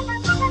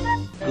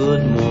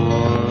 Good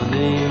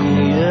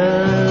morning,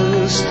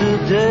 yesterday.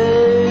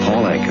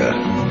 Paul Anka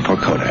for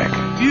Kodak.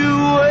 You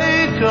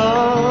wake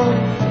up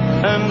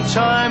and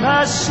time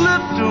has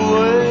slipped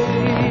away,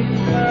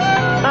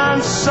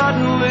 and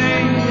suddenly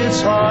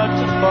it's hard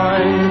to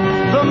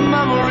find the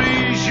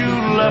memories you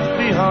left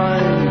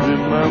behind.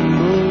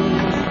 Remember,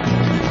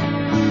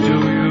 do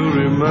you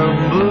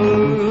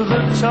remember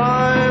the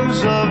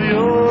times of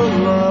your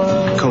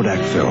life?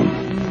 Kodak film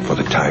for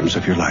the times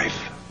of your life.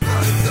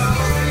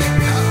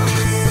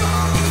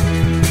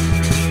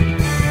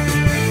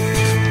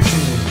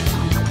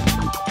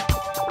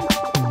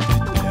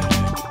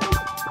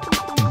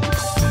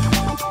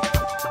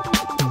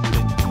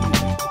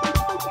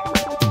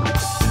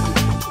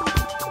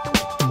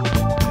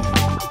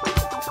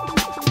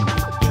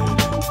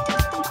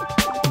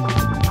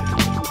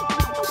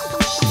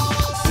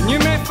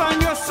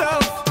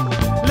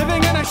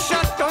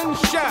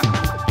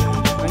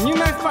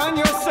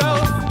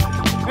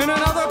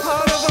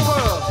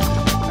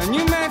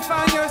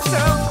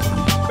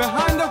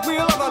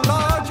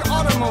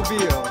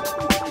 automobile.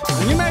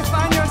 And you may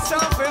find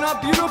yourself in a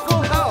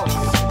beautiful house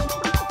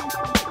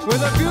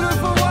with a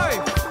beautiful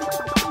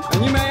wife.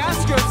 And you may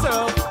ask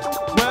yourself,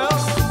 well,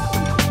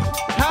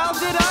 how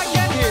did I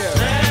get here?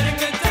 Letting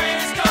the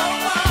days go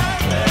by,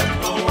 let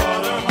the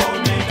water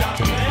hold me down.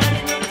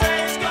 Letting the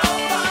days go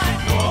by,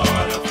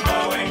 water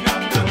flowing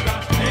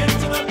underground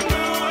into the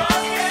blue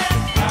again.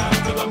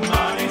 After the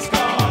money's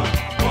gone,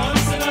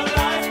 once in a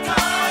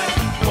lifetime,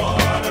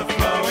 water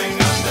flowing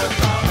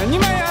underground. And you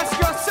may ask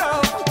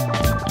yourself,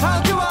 how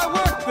do I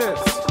work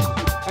this?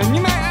 And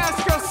you may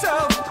ask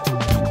yourself,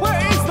 where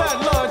is that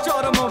large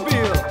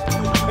automobile?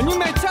 And you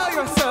may tell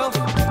yourself,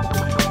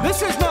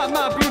 this is not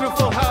my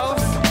beautiful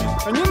house.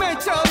 And you may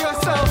tell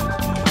yourself,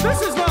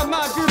 this is not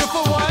my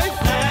beautiful wife.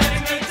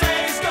 Letting the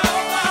days go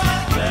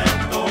by,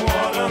 let the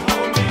water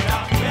hold me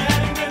down.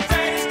 Letting the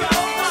days go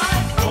by,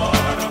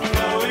 water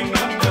flowing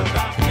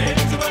underground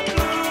into the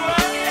blue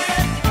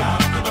again.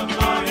 After the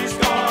money's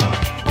gone,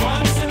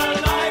 once in a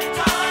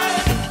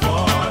lifetime,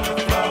 water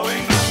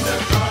flowing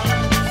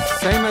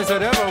underground. Same as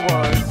it ever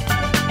was.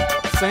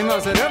 Same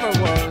as it ever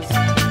was.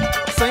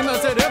 Same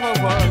as it ever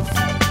was.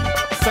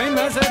 Same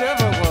as it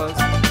ever was.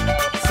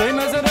 Same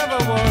as it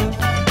ever was.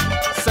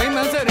 Same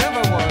as it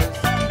ever was.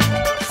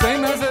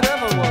 Same as it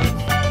ever was.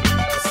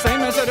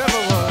 Same as it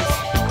ever was.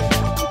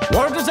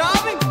 Water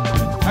dissolving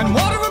and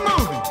water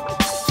removing.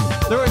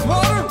 There is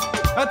water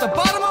at the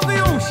bottom of the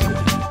ocean.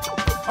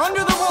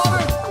 Under the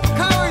water,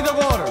 carry the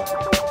water.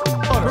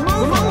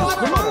 Remove the water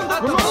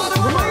at the bottom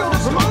of the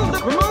ocean.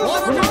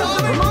 Water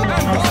dissolving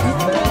and water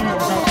removing.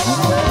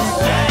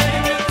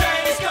 Letting the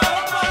days go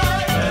by,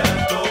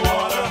 let the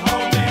water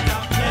hold me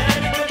down.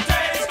 Letting the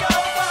days go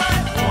by,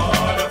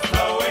 water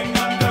flowing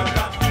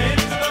underground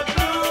into the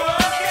blue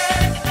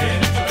again,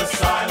 into the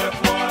silent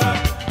water,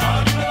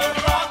 under the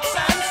rocks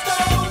and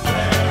stones.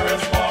 There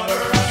is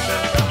water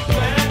underground.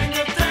 Letting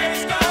the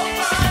days go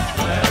by,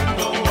 let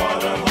the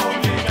water hold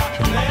me down.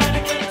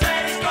 Letting the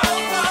days go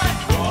by,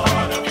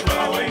 water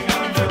flowing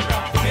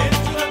underground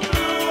into the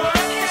blue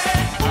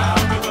again.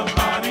 After the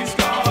body's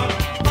gone,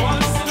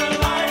 once in a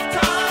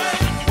lifetime,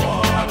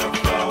 water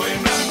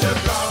flowing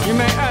underground. You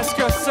may ask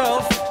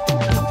yourself,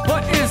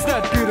 what is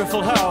that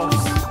beautiful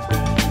house?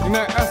 You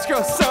may ask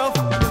yourself,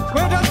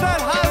 where does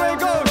that highway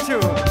go to?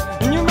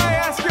 And you may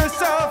ask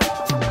yourself,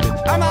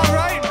 am I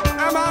right?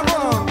 Am I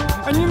wrong?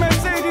 And you may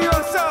say to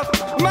yourself,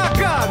 my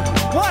God,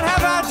 what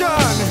have I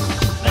done?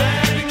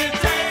 Letting the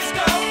days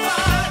go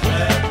by,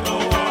 let the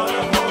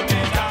water hold me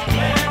down.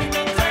 Letting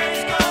the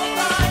days go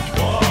by,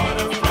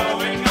 water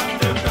flowing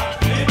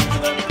underground into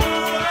the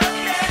blue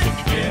again,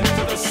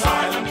 into the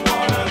silent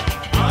water,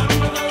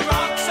 under the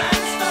rocks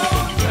and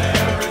stones.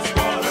 There is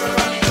water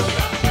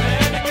underground.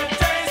 Letting the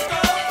days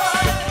go by,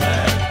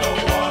 let the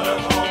water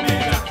hold me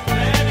down.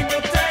 Letting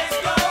the days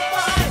go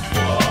by,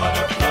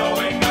 water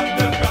flowing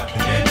underground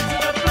into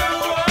the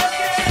blue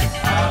again.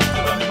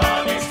 After the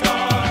money's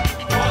gone,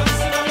 once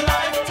in a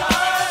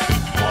lifetime,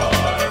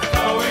 water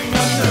flowing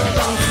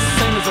underground.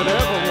 Same as it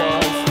ever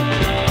was.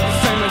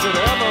 Same as it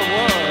ever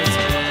was.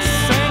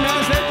 Same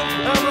as it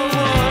ever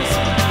was.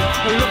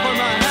 Look where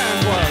my hand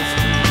was.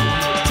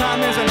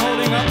 Time isn't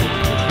holding up.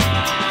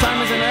 Time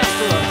isn't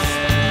after us.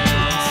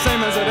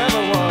 Same as it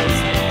ever was.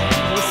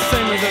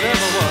 Same as it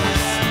ever was.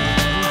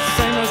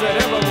 Same as it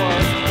ever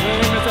was.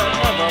 Same as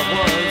it ever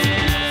was.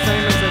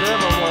 Same as it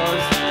ever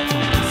was.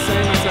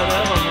 Same as it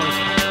ever was.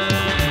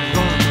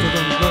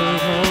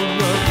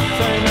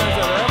 Same as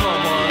it ever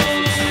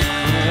was.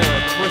 Here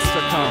a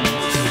twister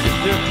comes.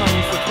 Here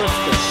comes the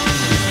twister.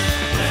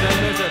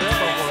 Same as it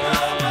ever was.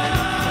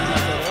 Same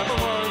as it ever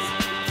was.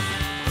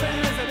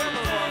 Same as it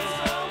ever was.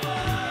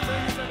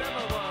 Same as it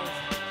ever was.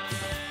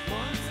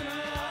 Once in a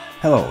life.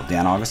 Hello,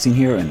 Dan Augustine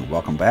here, and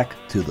welcome back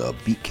to the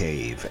Beat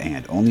Cave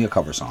and Only a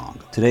Cover Song.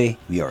 Today,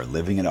 we are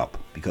living it up,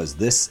 because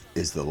this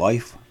is the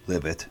Life,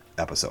 Live It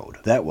episode.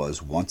 That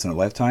was Once in a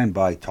Lifetime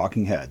by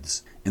Talking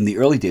Heads. In the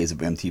early days of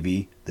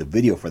MTV, the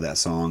video for that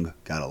song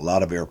got a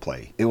lot of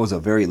airplay. It was a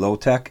very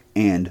low-tech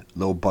and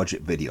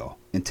low-budget video,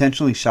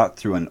 intentionally shot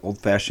through an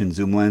old-fashioned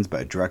zoom lens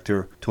by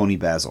director Tony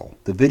Basil.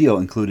 The video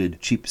included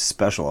cheap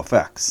special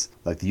effects,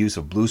 like the use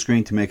of blue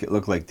screen to make it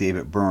look like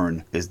David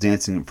Byrne is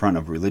dancing in front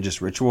of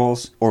religious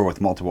rituals, or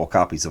with multiple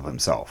copies of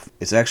himself.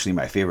 It's actually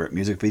my favorite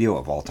music video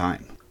of all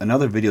time.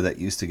 Another video that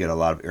used to get a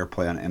lot of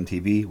airplay on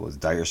MTV was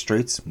Dire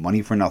Straits'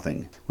 Money for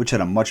Nothing, which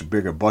had a much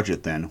bigger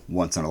budget than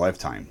Once in a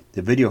Lifetime.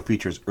 The video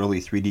features early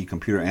 3D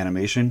computer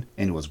animation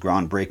and was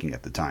groundbreaking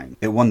at the time.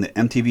 It won the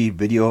MTV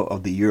Video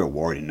of the Year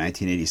award in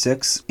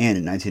 1986, and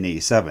in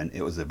 1987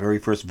 it was the very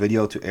first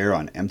video to air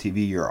on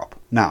MTV Europe.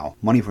 Now,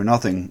 Money for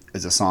Nothing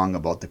is a song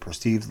about the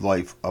perceived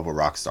life of a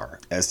rock star,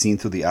 as seen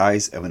through the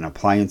eyes of an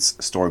appliance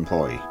store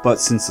employee. But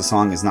since the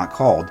song is not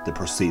called The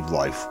Perceived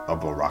Life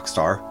of a Rock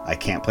Star, I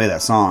can't play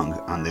that song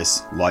on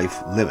this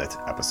Life Live It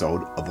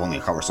episode of Only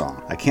a Cover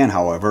Song. I can,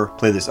 however,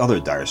 play this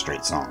other Dire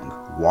Straits song,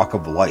 Walk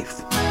of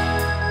Life.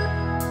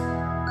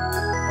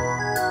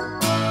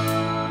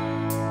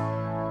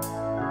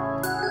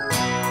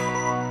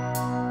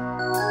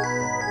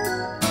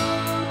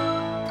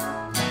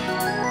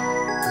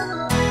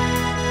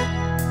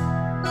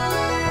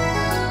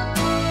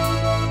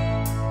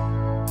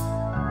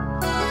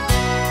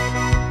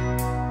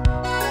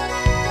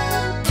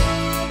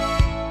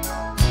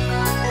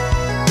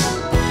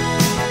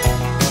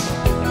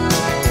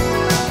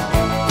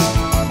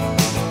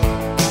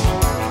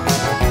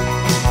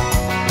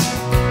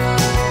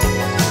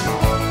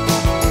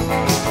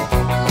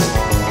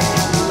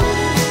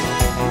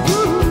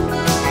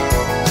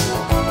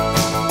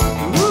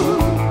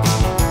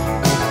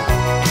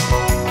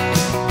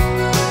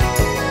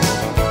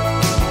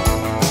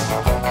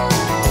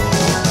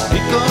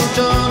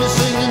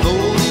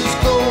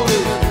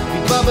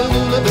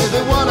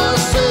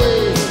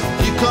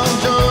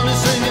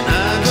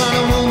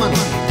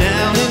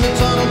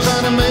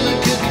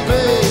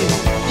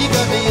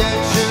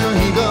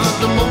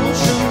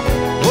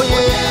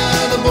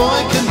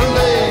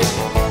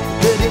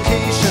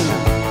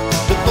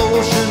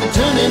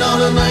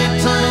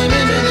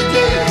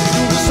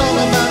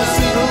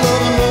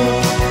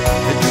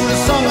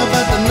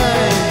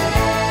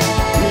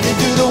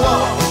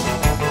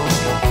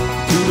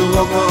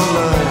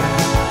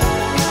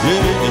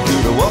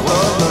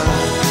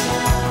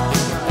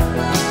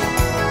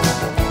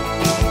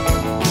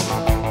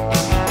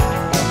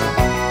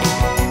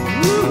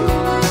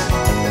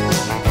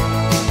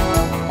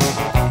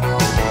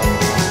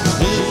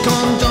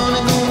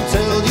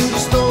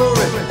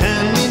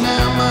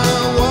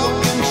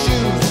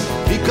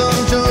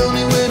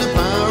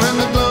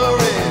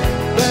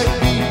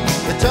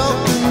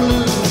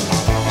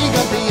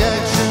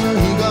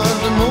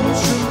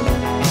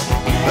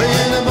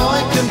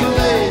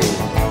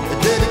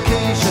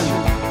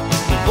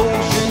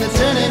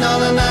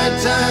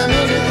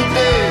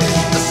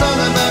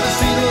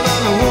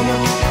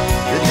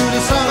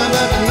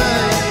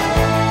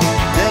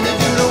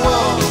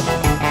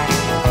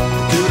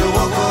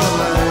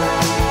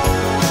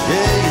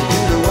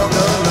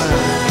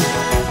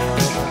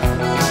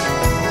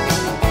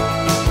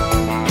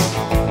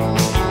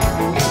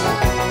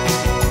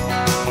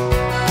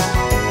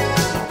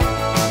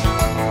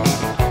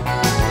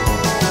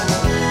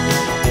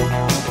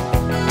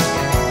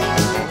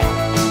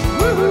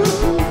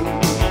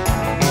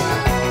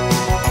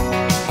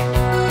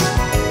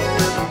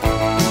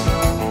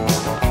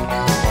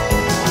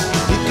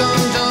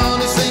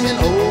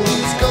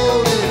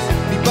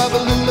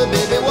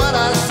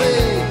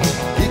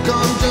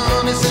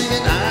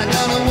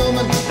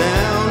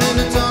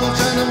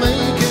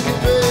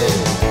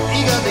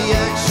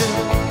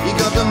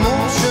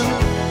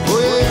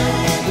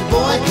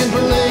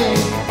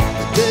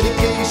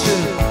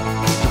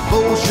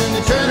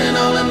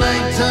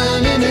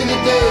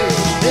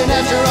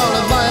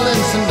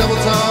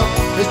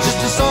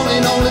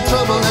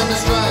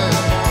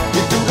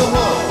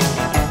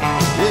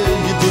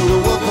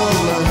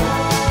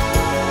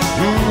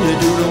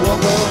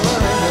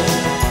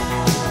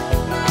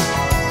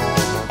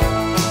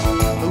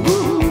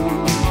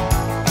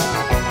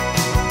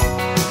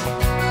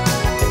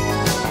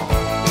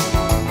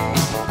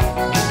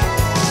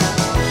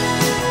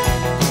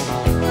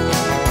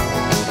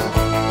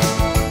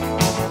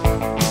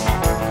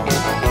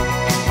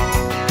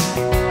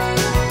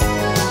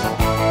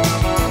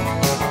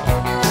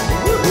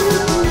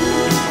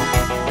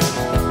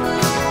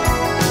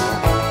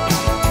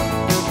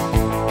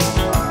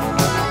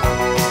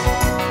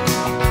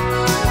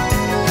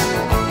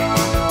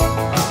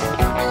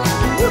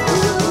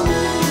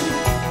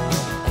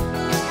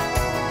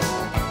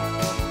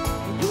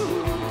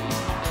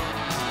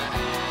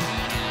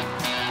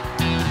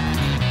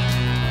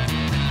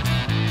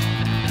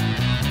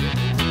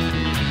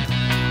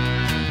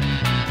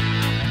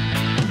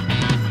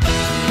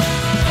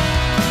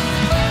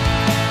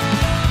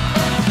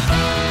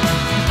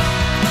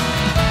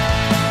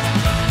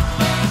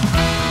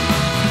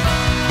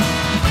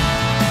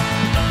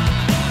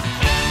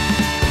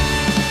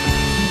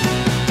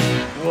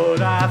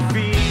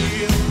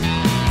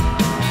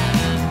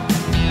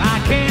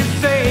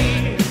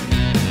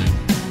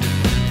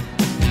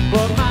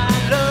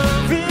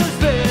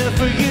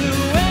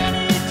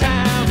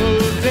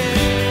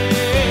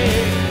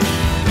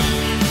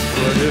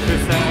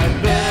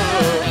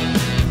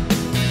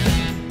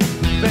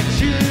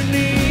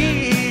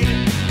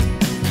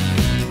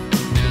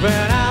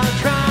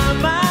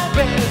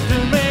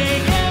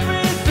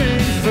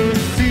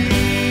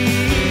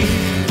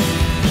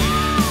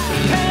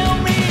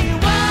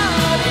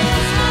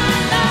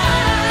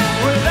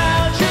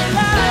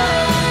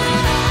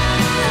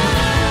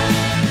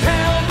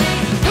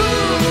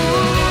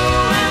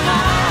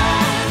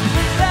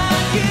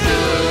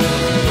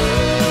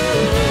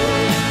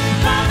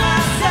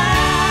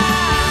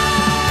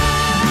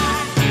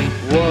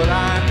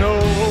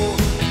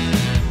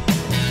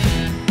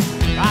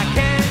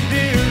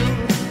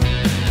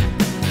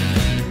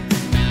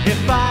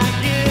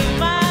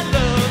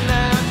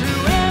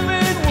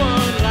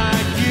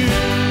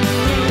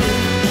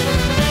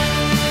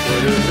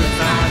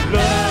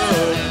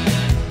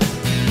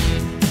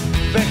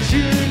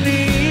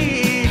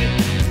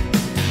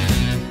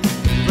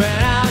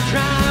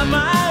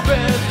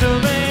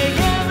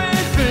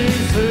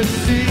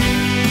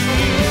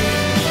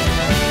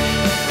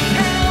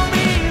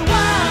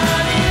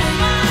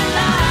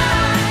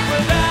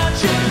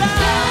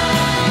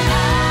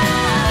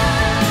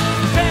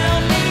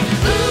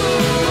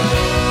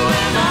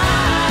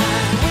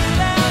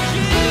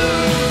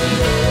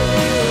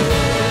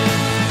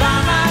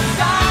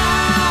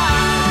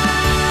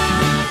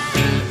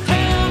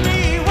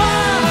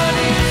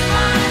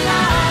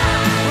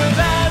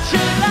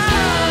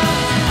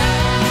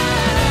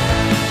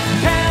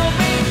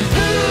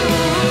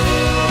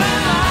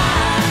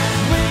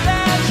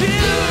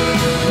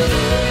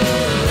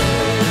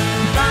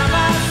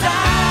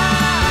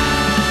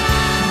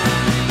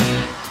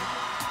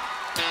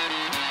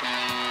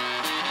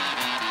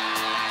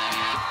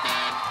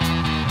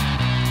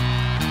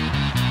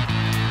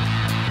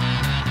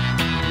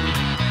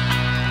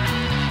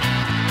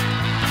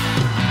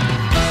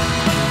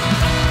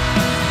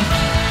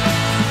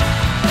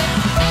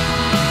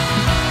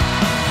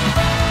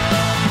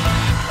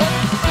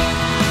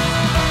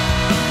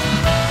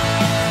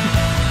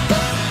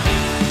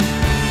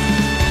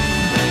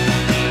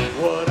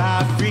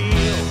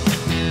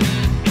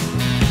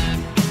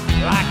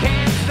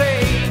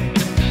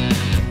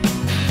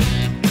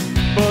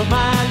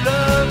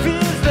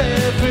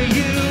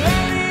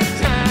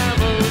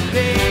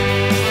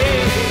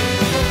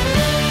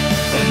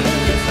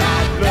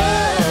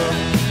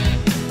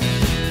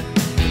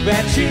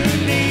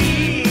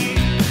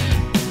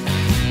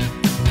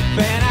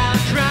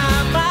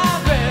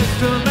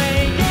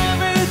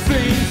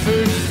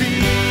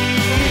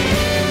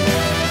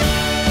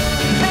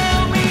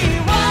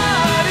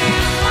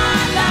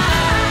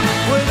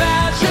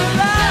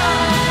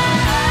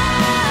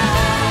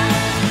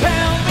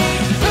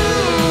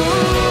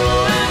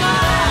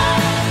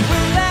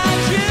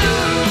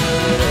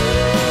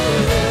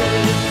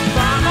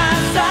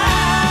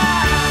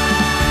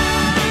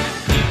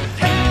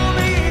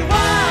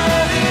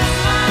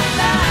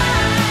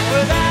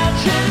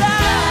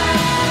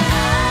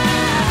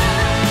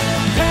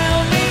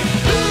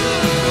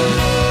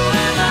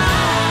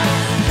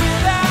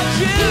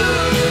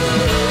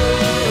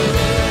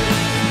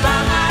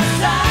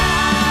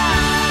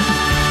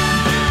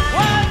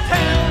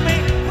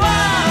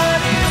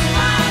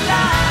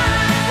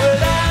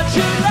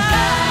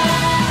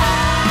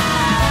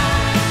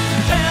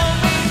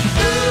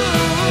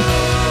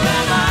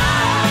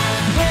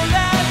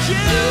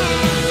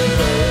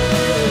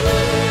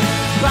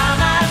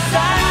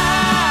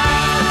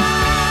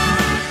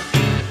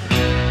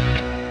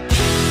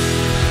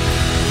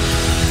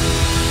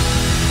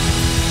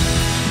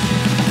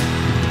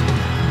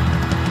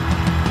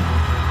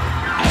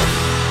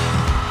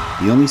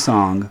 The only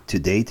song to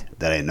date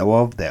that I know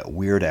of that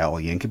Weird Al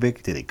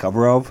Yankovic did a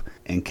cover of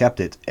and kept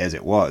it as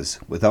it was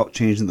without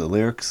changing the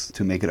lyrics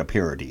to make it a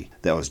parody.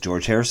 That was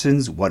George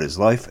Harrison's What Is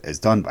Life as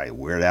done by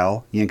Weird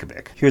Al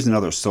Yankovic. Here's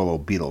another solo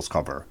Beatles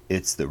cover.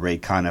 It's the Ray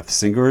Conniff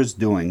Singers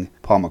doing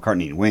Paul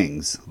McCartney and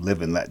Wings'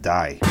 Live and Let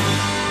Die.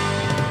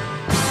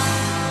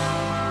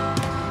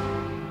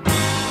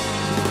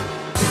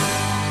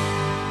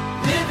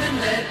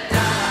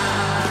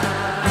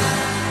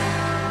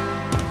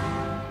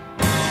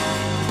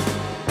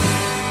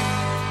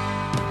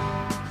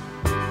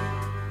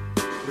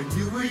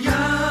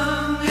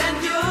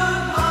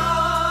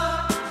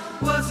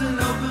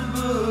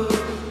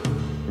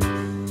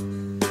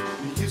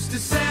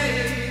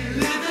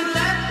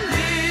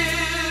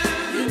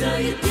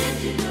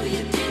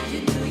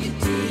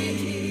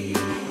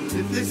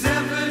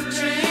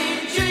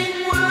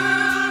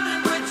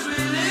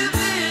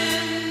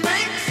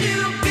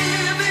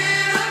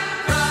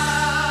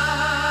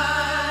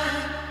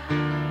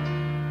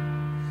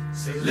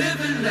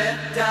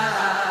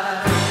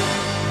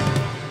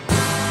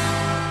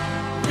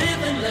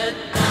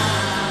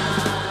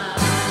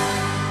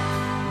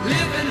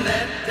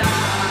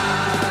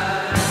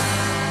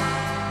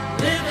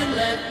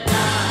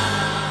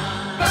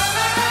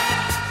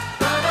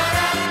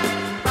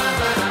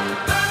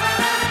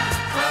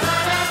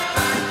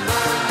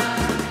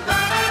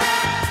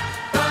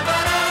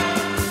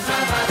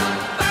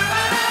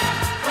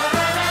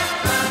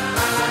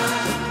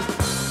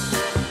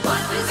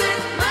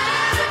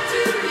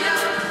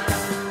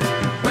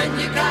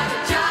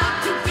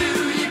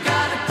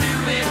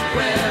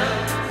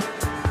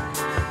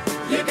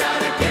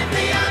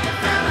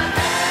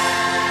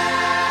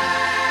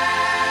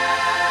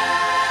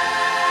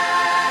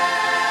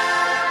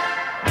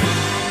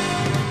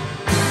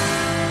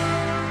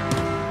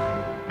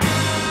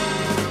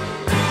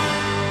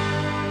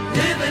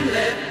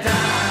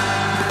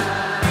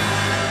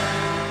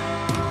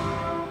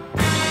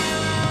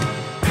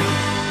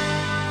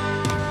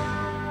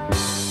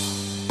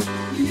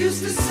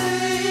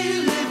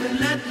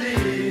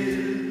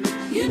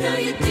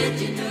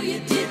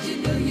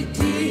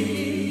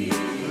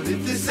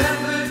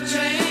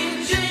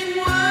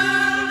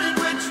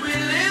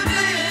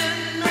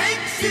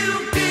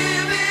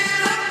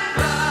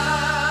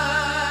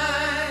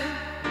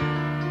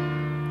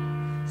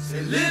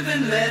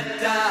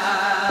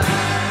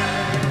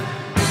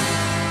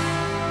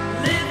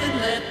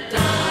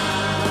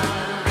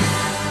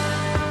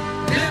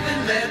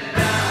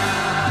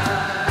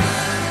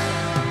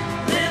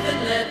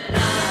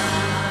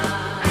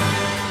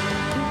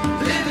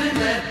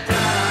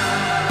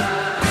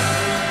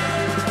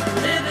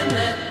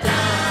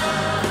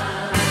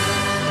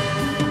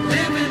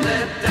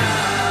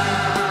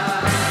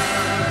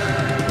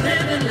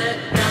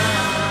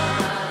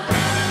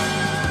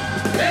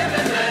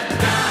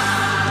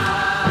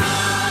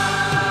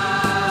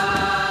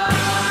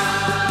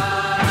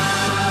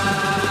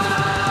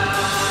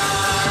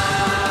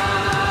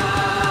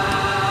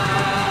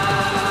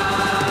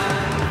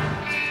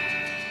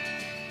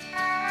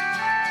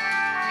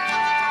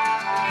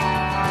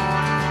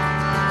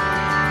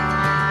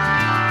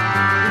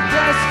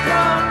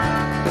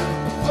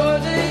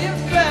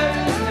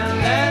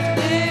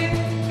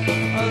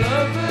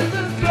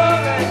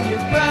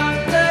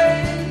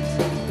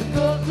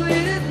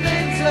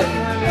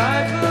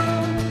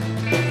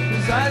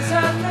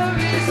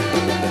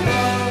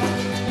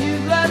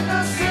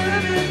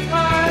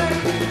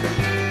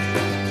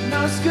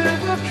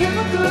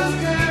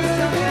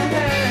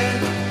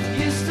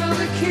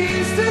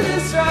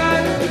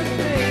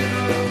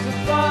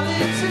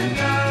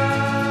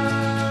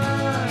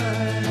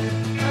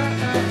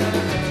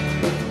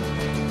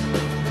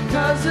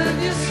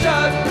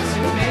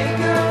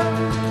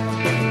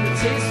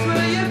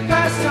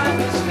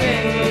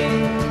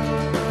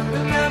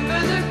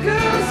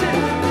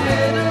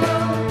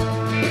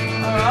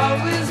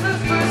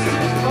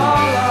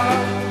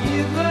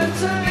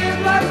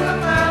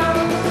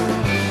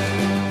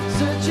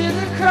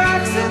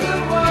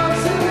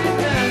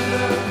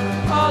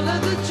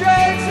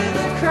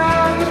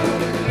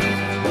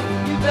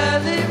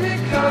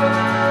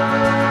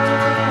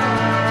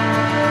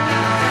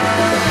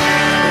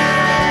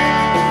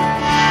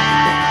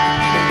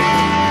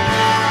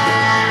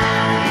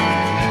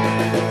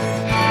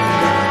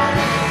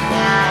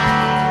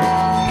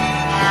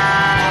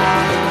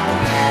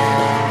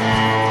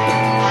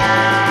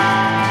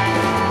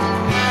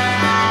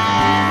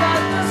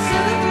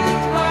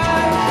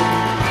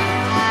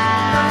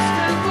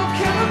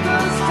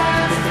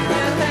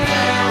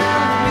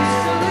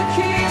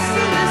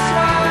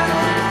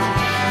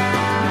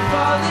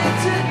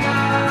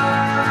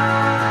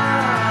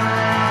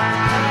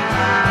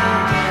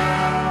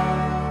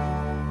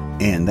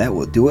 And that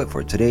will do it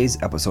for today's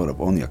episode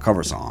of Only a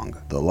Cover Song,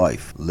 the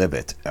Life, Live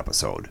It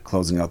episode.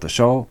 Closing out the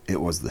show,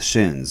 it was the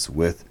Shins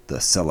with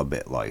The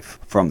Celibate Life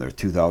from their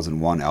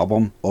 2001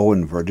 album, O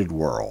Inverted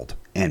World.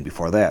 And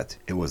before that,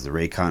 it was the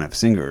Ray Conniff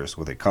Singers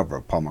with a cover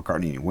of Paul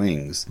McCartney and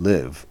Wings'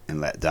 Live and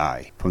Let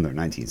Die from their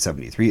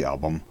 1973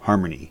 album,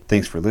 Harmony.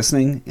 Thanks for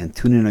listening, and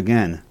tune in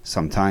again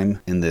sometime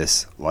in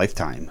this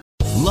lifetime.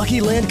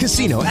 Lucky Land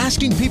Casino,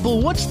 asking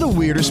people, what's the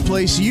weirdest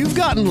place you've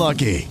gotten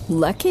lucky?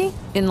 Lucky?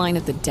 In line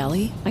at the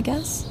deli, I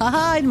guess?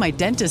 Aha, in my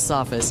dentist's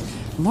office.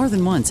 More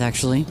than once,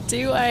 actually.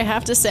 Do I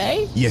have to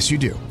say? Yes, you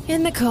do.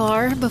 In the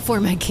car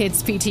before my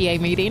kids' PTA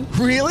meeting.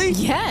 Really?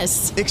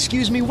 Yes.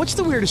 Excuse me, what's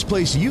the weirdest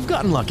place you've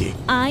gotten lucky?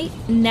 I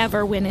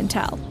never win and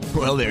tell.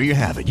 Well, there you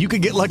have it. You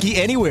can get lucky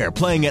anywhere,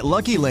 playing at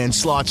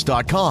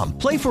LuckyLandSlots.com.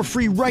 Play for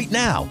free right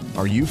now.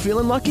 Are you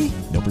feeling lucky?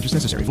 No purchase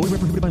necessary. Void where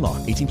prohibited by law.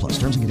 18+.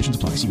 Terms and conditions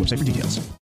apply. See website for details.